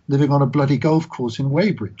living on a bloody golf course in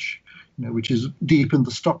Weybridge, which is deep in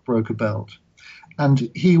the stockbroker belt.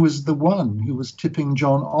 And he was the one who was tipping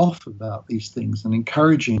John off about these things and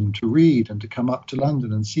encouraging him to read and to come up to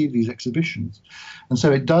London and see these exhibitions. And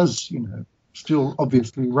so it does, still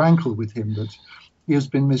obviously rankle with him that he has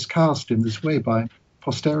been miscast in this way by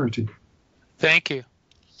posterity. Thank you.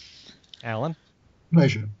 Allan?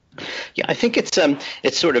 Pleasure. Yeah, I think it's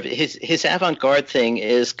sort of his avant-garde thing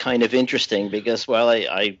is kind of interesting because while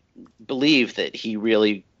I believe that he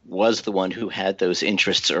really was the one who had those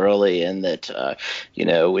interests early and that,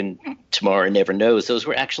 in Tomorrow Never Knows, those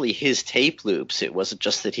were actually his tape loops. It wasn't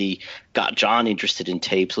just that he got John interested in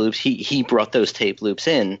tape loops. He brought those tape loops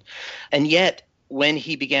in. And yet, when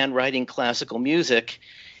he began writing classical music,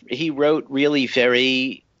 he wrote really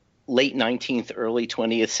very late 19th, early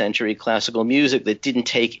 20th century classical music that didn't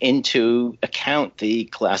take into account the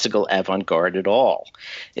classical avant-garde at all.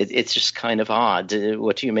 It's just kind of odd.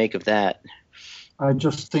 What do you make of that? I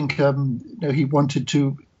just think he wanted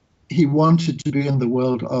to be in the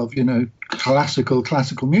world of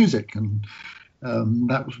classical music, and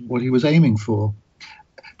that was what he was aiming for.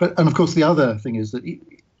 And of course the other thing is that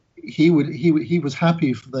he was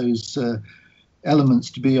happy for those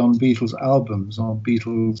elements to be on Beatles albums, on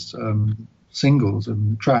Beatles singles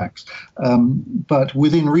and tracks, but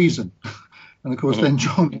within reason. And of course then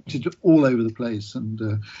John did it all over the place,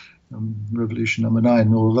 and Revolution Number 9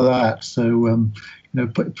 and all of that. So,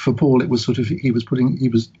 for Paul, it was sort of, he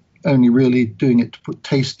was only really doing it to put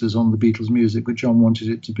tasters on the Beatles music, but John wanted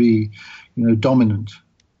it to be, dominant.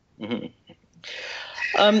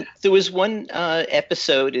 Mm-hmm. There was one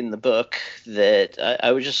episode in the book that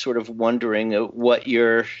I was just sort of wondering what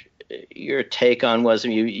your take on was. I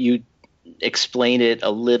mean, you explain it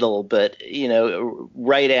a little, but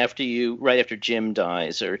right after Jim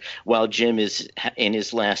dies, or while Jim is in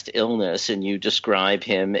his last illness, and you describe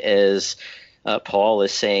him as Paul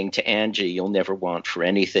is saying to Angie, "You'll never want for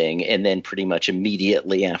anything," and then pretty much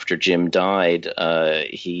immediately after Jim died,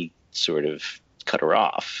 he sort of cut her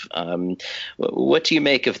off. What do you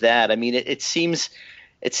make of that? I mean, it seems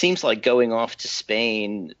like going off to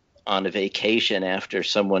Spain on a vacation after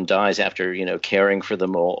someone dies, after caring for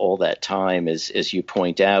them all that time, as you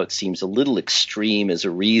point out, seems a little extreme as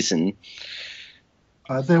a reason.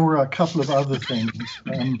 There were a couple of other things.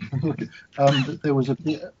 There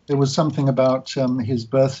was something about his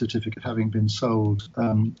birth certificate having been sold.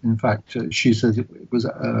 In fact, she said it was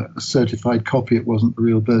a certified copy. It wasn't the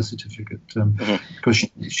real birth certificate because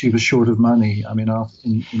she was short of money. I mean,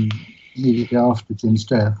 immediately after Jim's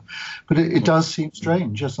death. But it does seem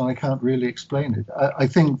strange, yes, and I can't really explain it. I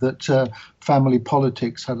think that family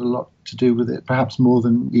politics had a lot to do with it, perhaps more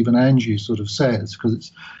than even Angie sort of says, because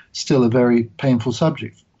it's still a very painful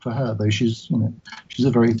subject for her, though she's a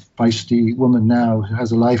very feisty woman now who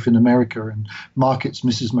has a life in America and markets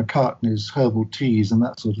Mrs. McCartney's herbal teas and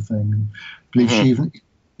that sort of thing. And I believe she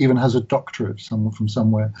even has a doctorate from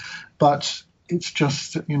somewhere. But it's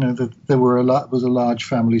just, that there was a large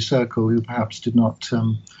family circle who perhaps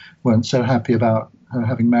weren't so happy about her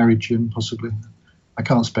having married Jim, possibly. I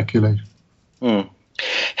can't speculate. Mm.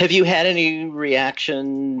 Have you had any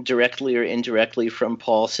reaction directly or indirectly from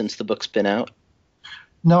Paul since the book's been out?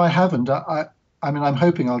 No, I haven't. I mean, I'm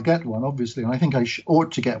hoping I'll get one, obviously, and I think I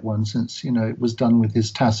ought to get one since, it was done with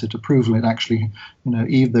his tacit approval. It actually,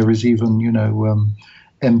 there is even,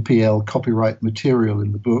 MPL copyright material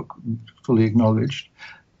in the book, fully acknowledged,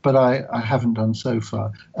 but I haven't done so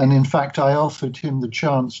far. And in fact, I offered him the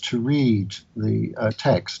chance to read the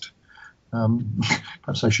text.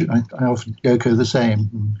 Perhaps I should. I offered Yoko the same.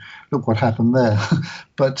 And look what happened there.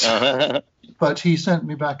 But he sent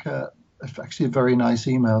me back actually a very nice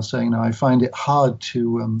email saying, "I find it hard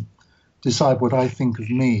to decide what I think of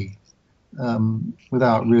me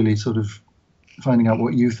without really sort of finding out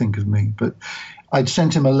what you think of me." But I'd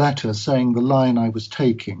sent him a letter saying the line I was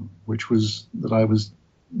taking, which was that I was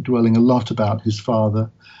dwelling a lot about his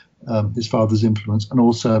father's influence, and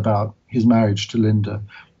also about his marriage to Linda.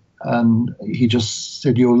 And he just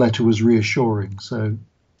said, "Your letter was reassuring, so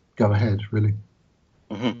go ahead," really.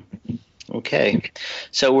 Mm-hmm. Okay.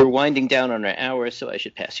 So we're winding down on our hour, so I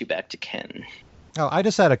should pass you back to Ken. Oh, I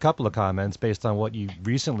just had a couple of comments based on what you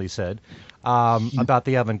recently said about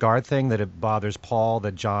the avant-garde thing, that it bothers Paul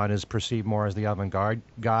that John is perceived more as the avant-garde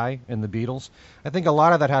guy in the Beatles. I think a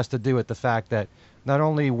lot of that has to do with the fact that not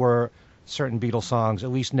only were certain Beatles songs,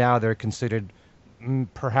 at least now they're considered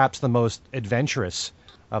perhaps the most adventurous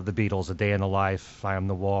of the Beatles, A Day in the Life, I Am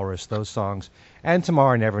the Walrus, those songs, and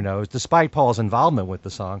Tomorrow Never Knows, despite Paul's involvement with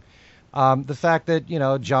the song. The fact that,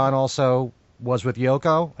 John also was with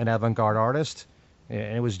Yoko, an avant-garde artist,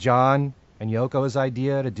 and it was John and Yoko's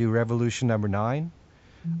idea to do Revolution Number 9.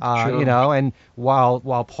 Sure. And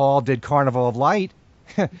while Paul did Carnival of Light,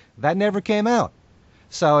 that never came out.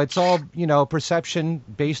 So it's all, perception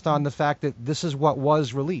based on the fact that this is what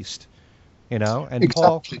was released, and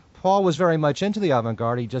Exactly. Paul was very much into the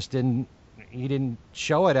avant-garde. He just didn't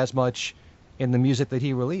show it as much in the music that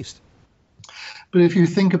he released. But if you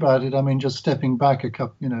think about it, I mean, just stepping back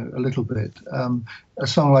a little bit, a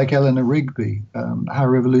song like Eleanor Rigby, how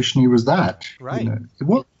revolutionary was that? Right. It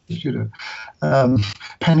was.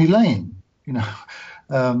 Penny Lane.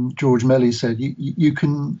 George Melly said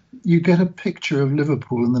you get a picture of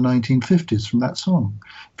Liverpool in the 1950s from that song.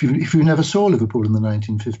 If you never saw Liverpool in the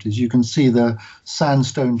 1950s, you can see the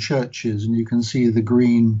sandstone churches and you can see the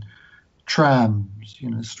green trams,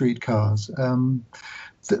 streetcars.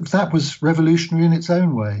 That was revolutionary in its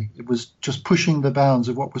own way. It was just pushing the bounds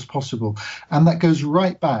of what was possible. And that goes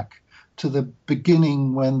right back to the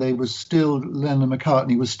beginning when Lennon and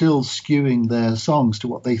McCartney was still skewing their songs to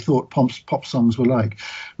what they thought pop songs were like.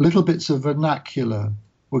 Little bits of vernacular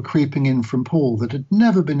were creeping in from Paul that had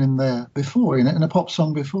never been in there before, in a pop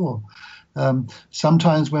song before.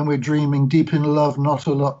 Sometimes when we're dreaming deep in love, not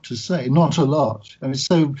a lot to say. Not a lot. And it's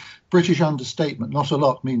so British understatement. Not a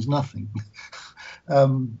lot means nothing.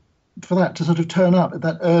 For that to sort of turn up at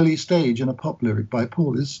that early stage in a pop lyric by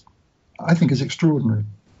Paul I think is extraordinary.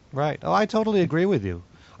 Right. Oh, I totally agree with you.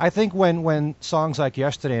 I think when songs like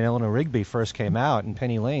Yesterday and Eleanor Rigby first came out and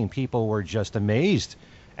Penny Lane, people were just amazed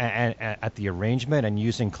at the arrangement and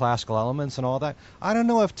using classical elements and all that. I don't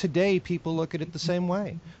know if today people look at it the same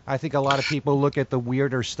way. I think a lot of people look at the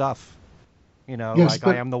weirder stuff, Yes, like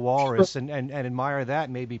but, I Am the Walrus, and admire that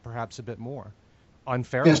maybe perhaps a bit more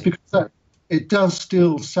unfairly. Yes, because it does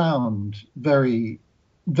still sound very,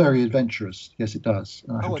 very adventurous. Yes, it does.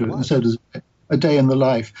 And so does A Day in the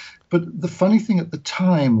Life. But the funny thing at the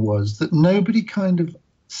time was that nobody kind of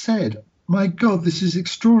said, my God, this is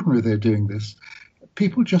extraordinary they're doing this.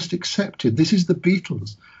 People just accepted, this is the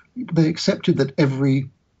Beatles. They accepted that every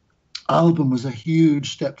album was a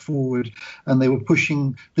huge step forward and they were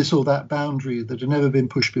pushing this or that boundary that had never been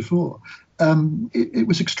pushed before. It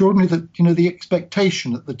was extraordinary that, the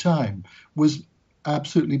expectation at the time was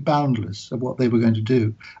absolutely boundless of what they were going to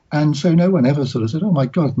do. And so no one ever sort of said, oh my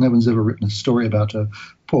God, no one's ever written a story about a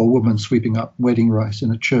poor woman sweeping up wedding rice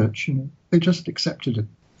in a church. They just accepted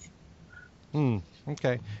it.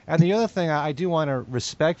 Okay. And the other thing I do want to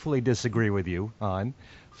respectfully disagree with you on,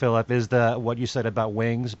 Philip, is what you said about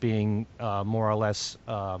Wings being more or less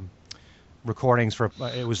recordings for,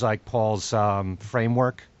 it was like Paul's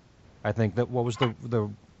framework. I think that, what was the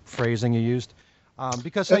phrasing you used?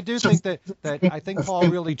 Because I do think that I think Paul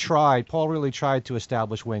really tried to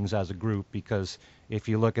establish Wings as a group, because if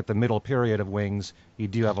you look at the middle period of Wings, you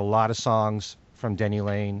do have a lot of songs from Denny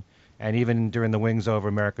Lane. And even during the Wings Over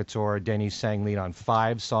America tour, Denny sang lead on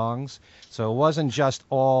 5 songs. So it wasn't just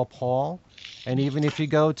all Paul. And even if you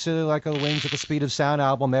go to like a Wings at the Speed of Sound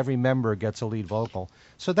album, every member gets a lead vocal.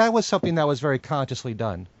 So that was something that was very consciously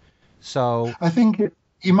done. So I think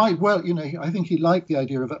he might well, I think he liked the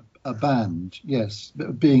idea of a band, yes,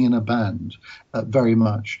 being in a band very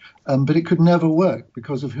much. But it could never work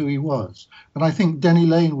because of who he was. And I think Denny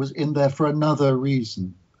Lane was in there for another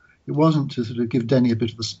reason. It wasn't to sort of give Denny a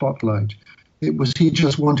bit of the spotlight. It was he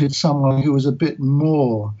just wanted someone who was a bit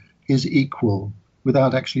more his equal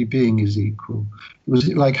without actually being his equal. It was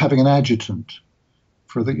like having an adjutant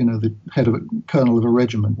for the head of colonel of a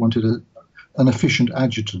regiment wanted an efficient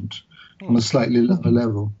adjutant on a slightly lower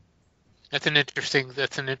level. That's an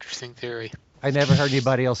interesting theory. I never heard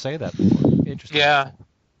anybody else say that before. Interesting. Yeah.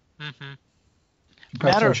 Mm-hmm.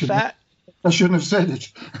 Matter of fact, I shouldn't have said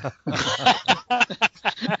it.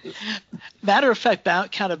 Matter of fact,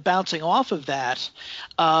 kind of bouncing off of that,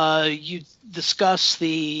 you discuss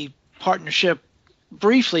the partnership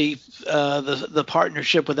briefly, the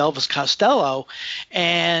partnership with Elvis Costello,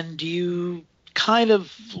 and you kind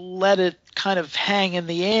of let it kind of hang in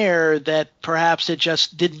the air that perhaps it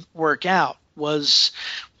just didn't work out.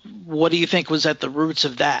 What do you think was at the roots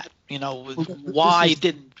of that? Why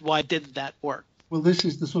didn't that work? Well, this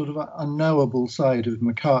is the sort of unknowable side of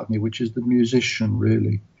McCartney, which is the musician,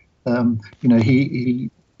 really.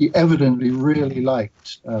 He evidently really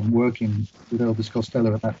liked working with Elvis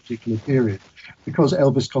Costello at that particular period, because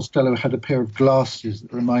Elvis Costello had a pair of glasses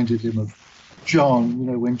that reminded him of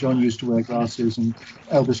John, when John used to wear glasses, and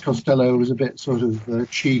Elvis Costello was a bit sort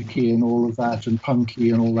of cheeky and all of that, and punky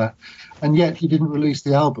and all that, and yet he didn't release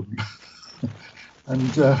the album. And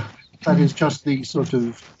that is just the sort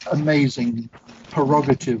of amazing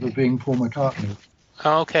prerogative of being Paul McCartney.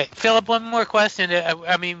 Okay, Philip, one more question.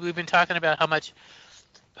 I mean, we've been talking about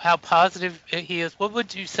how positive he is. What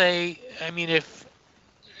would you say? I mean,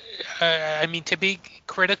 to be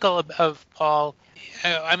critical of Paul,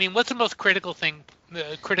 I mean, what's the most critical thing,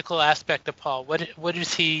 the critical aspect of Paul? What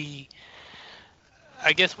is he?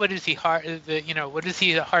 I guess what is he what is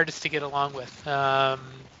he the hardest to get along with?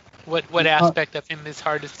 What aspect of him is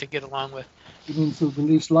hardest to get along with? You mean sort of the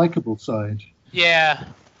least likable side? Yeah.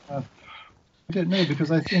 I don't know,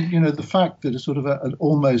 because I think, the fact that a sort of an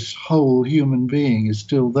almost whole human being is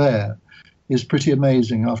still there is pretty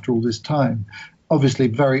amazing after all this time. Obviously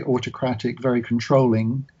very autocratic, very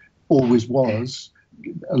controlling, always was.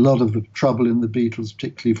 A lot of the trouble in the Beatles,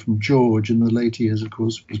 particularly from George in the later years, of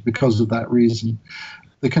course, was because of that reason.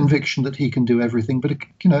 The conviction that he can do everything, but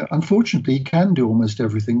unfortunately, he can do almost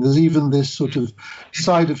everything. There's even this sort of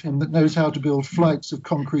side of him that knows how to build flights of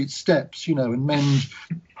concrete steps, and mend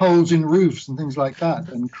holes in roofs and things like that,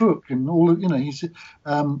 and cook and all of, he's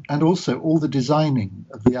and also all the designing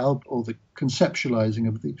of the album, or the conceptualizing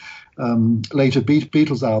of the later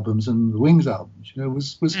Beatles albums and the Wings albums,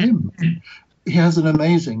 was him. He has an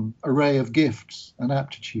amazing array of gifts and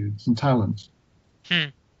aptitudes and talents.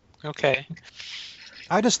 Okay.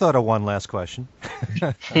 I just thought of one last question.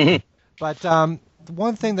 But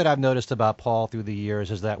one thing that I've noticed about Paul through the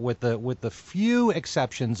years is that with the few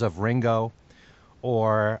exceptions of Ringo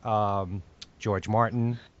or George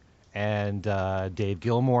Martin and Dave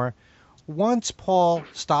Gilmour, once Paul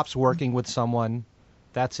stops working with someone,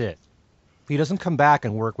 that's it. He doesn't come back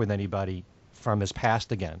and work with anybody from his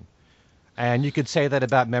past again. And you could say that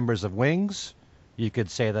about members of Wings. You could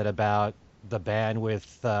say that about the band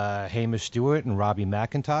with Hamish Stewart and Robbie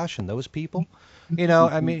McIntosh and those people.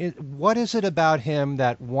 I mean, what is it about him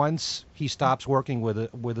that once he stops working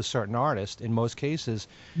with a certain artist, in most cases,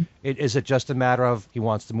 is it just a matter of he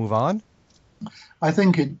wants to move on? I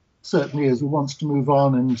think it certainly is. He wants to move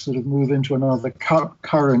on and sort of move into another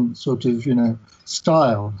current sort of,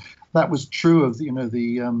 style. That was true of,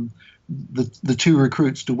 the two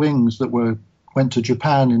recruits to Wings that went to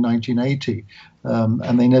Japan in 1980,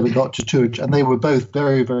 and they never got to tour. And they were both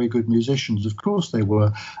very, very good musicians. Of course they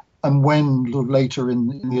were. And when later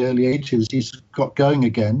in the early 80s he got going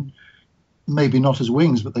again, maybe not as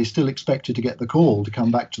Wings, but they still expected to get the call to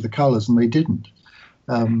come back to the Colours, and they didn't.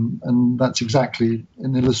 And that's exactly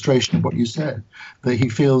an illustration of what you said, that he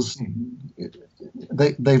feels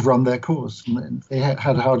they've run their course, and they had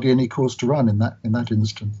hardly any course to run in that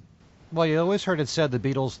instant. Well, you always heard it said the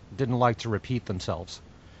Beatles didn't like to repeat themselves.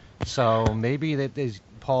 So maybe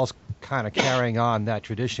Paul's kind of carrying on that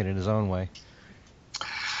tradition in his own way.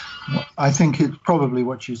 I think it's probably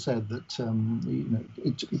what you said, that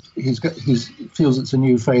he feels it's a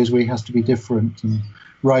new phase where he has to be different and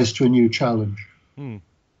rise to a new challenge.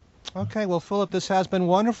 Okay, well, Philip, this has been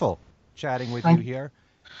wonderful chatting with you here.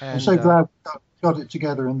 And, I'm so glad we got it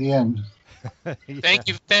together in the end. Yeah.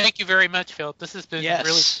 Thank you very much, Philip. This has been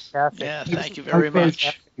really fantastic. Yeah, thank you very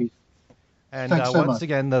much. And once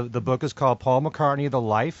again, the book is called Paul McCartney, The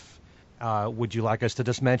Life. Would you like us to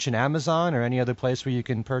just mention Amazon or any other place where you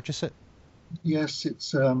can purchase it? Yes,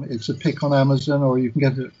 it's a pick on Amazon, or you can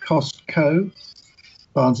get it at Costco,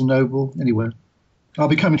 Barnes & Noble, anywhere. I'll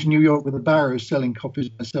be coming to New York with a barrow selling copies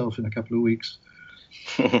myself in a couple of weeks.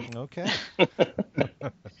 Okay.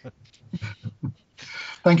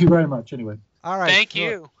 Thank you very much, anyway. All right. Thank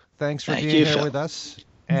you. Thanks for being here with us.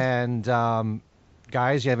 And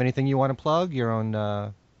guys, you have anything you want to plug? Your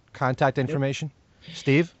own contact information? Yep.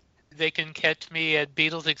 Steve? They can catch me at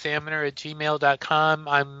BeatlesExaminer@gmail.com.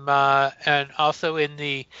 I'm and also in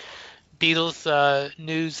the Beatles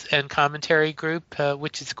news and commentary group,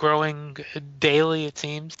 which is growing daily, it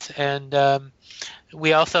seems. And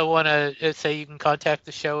we also want to say you can contact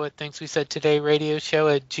the show at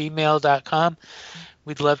thingswesaidtodayradioshow@gmail.com.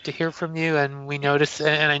 We'd love to hear from you, and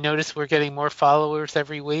I notice we're getting more followers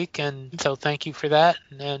every week, and so thank you for that.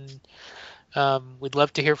 And we'd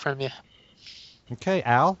love to hear from you. Okay,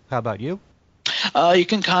 Al, how about you? You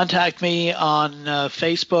can contact me on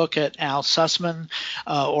Facebook at Al Sussman,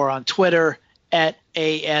 or on Twitter at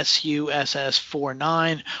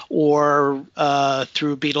ASUSS49, or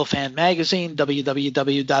through Beatle Fan Magazine,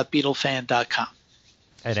 www.beatlefan.com.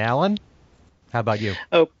 And Allan, how about you?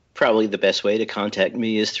 Oh, probably the best way to contact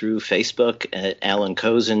me is through Facebook at Allan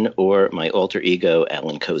Kozin, or my alter ego,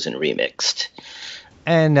 Allan Kozin Remixed.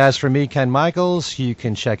 And as for me, Ken Michaels, you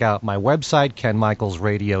can check out my website,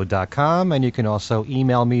 kenmichaelsradio.com, and you can also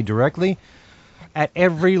email me directly at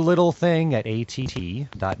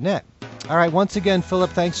everylittlething@att.net. All right, once again,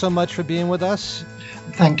 Philip, thanks so much for being with us.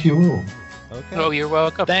 Thank you all. Okay. Oh, you're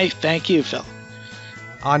welcome. Thank you, Phil.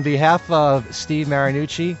 On behalf of Steve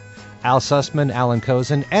Marinucci, Al Sussman, Allan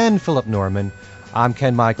Kozin, and Philip Norman, I'm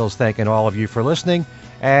Ken Michaels, thanking all of you for listening,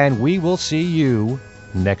 and we will see you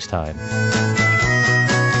next time.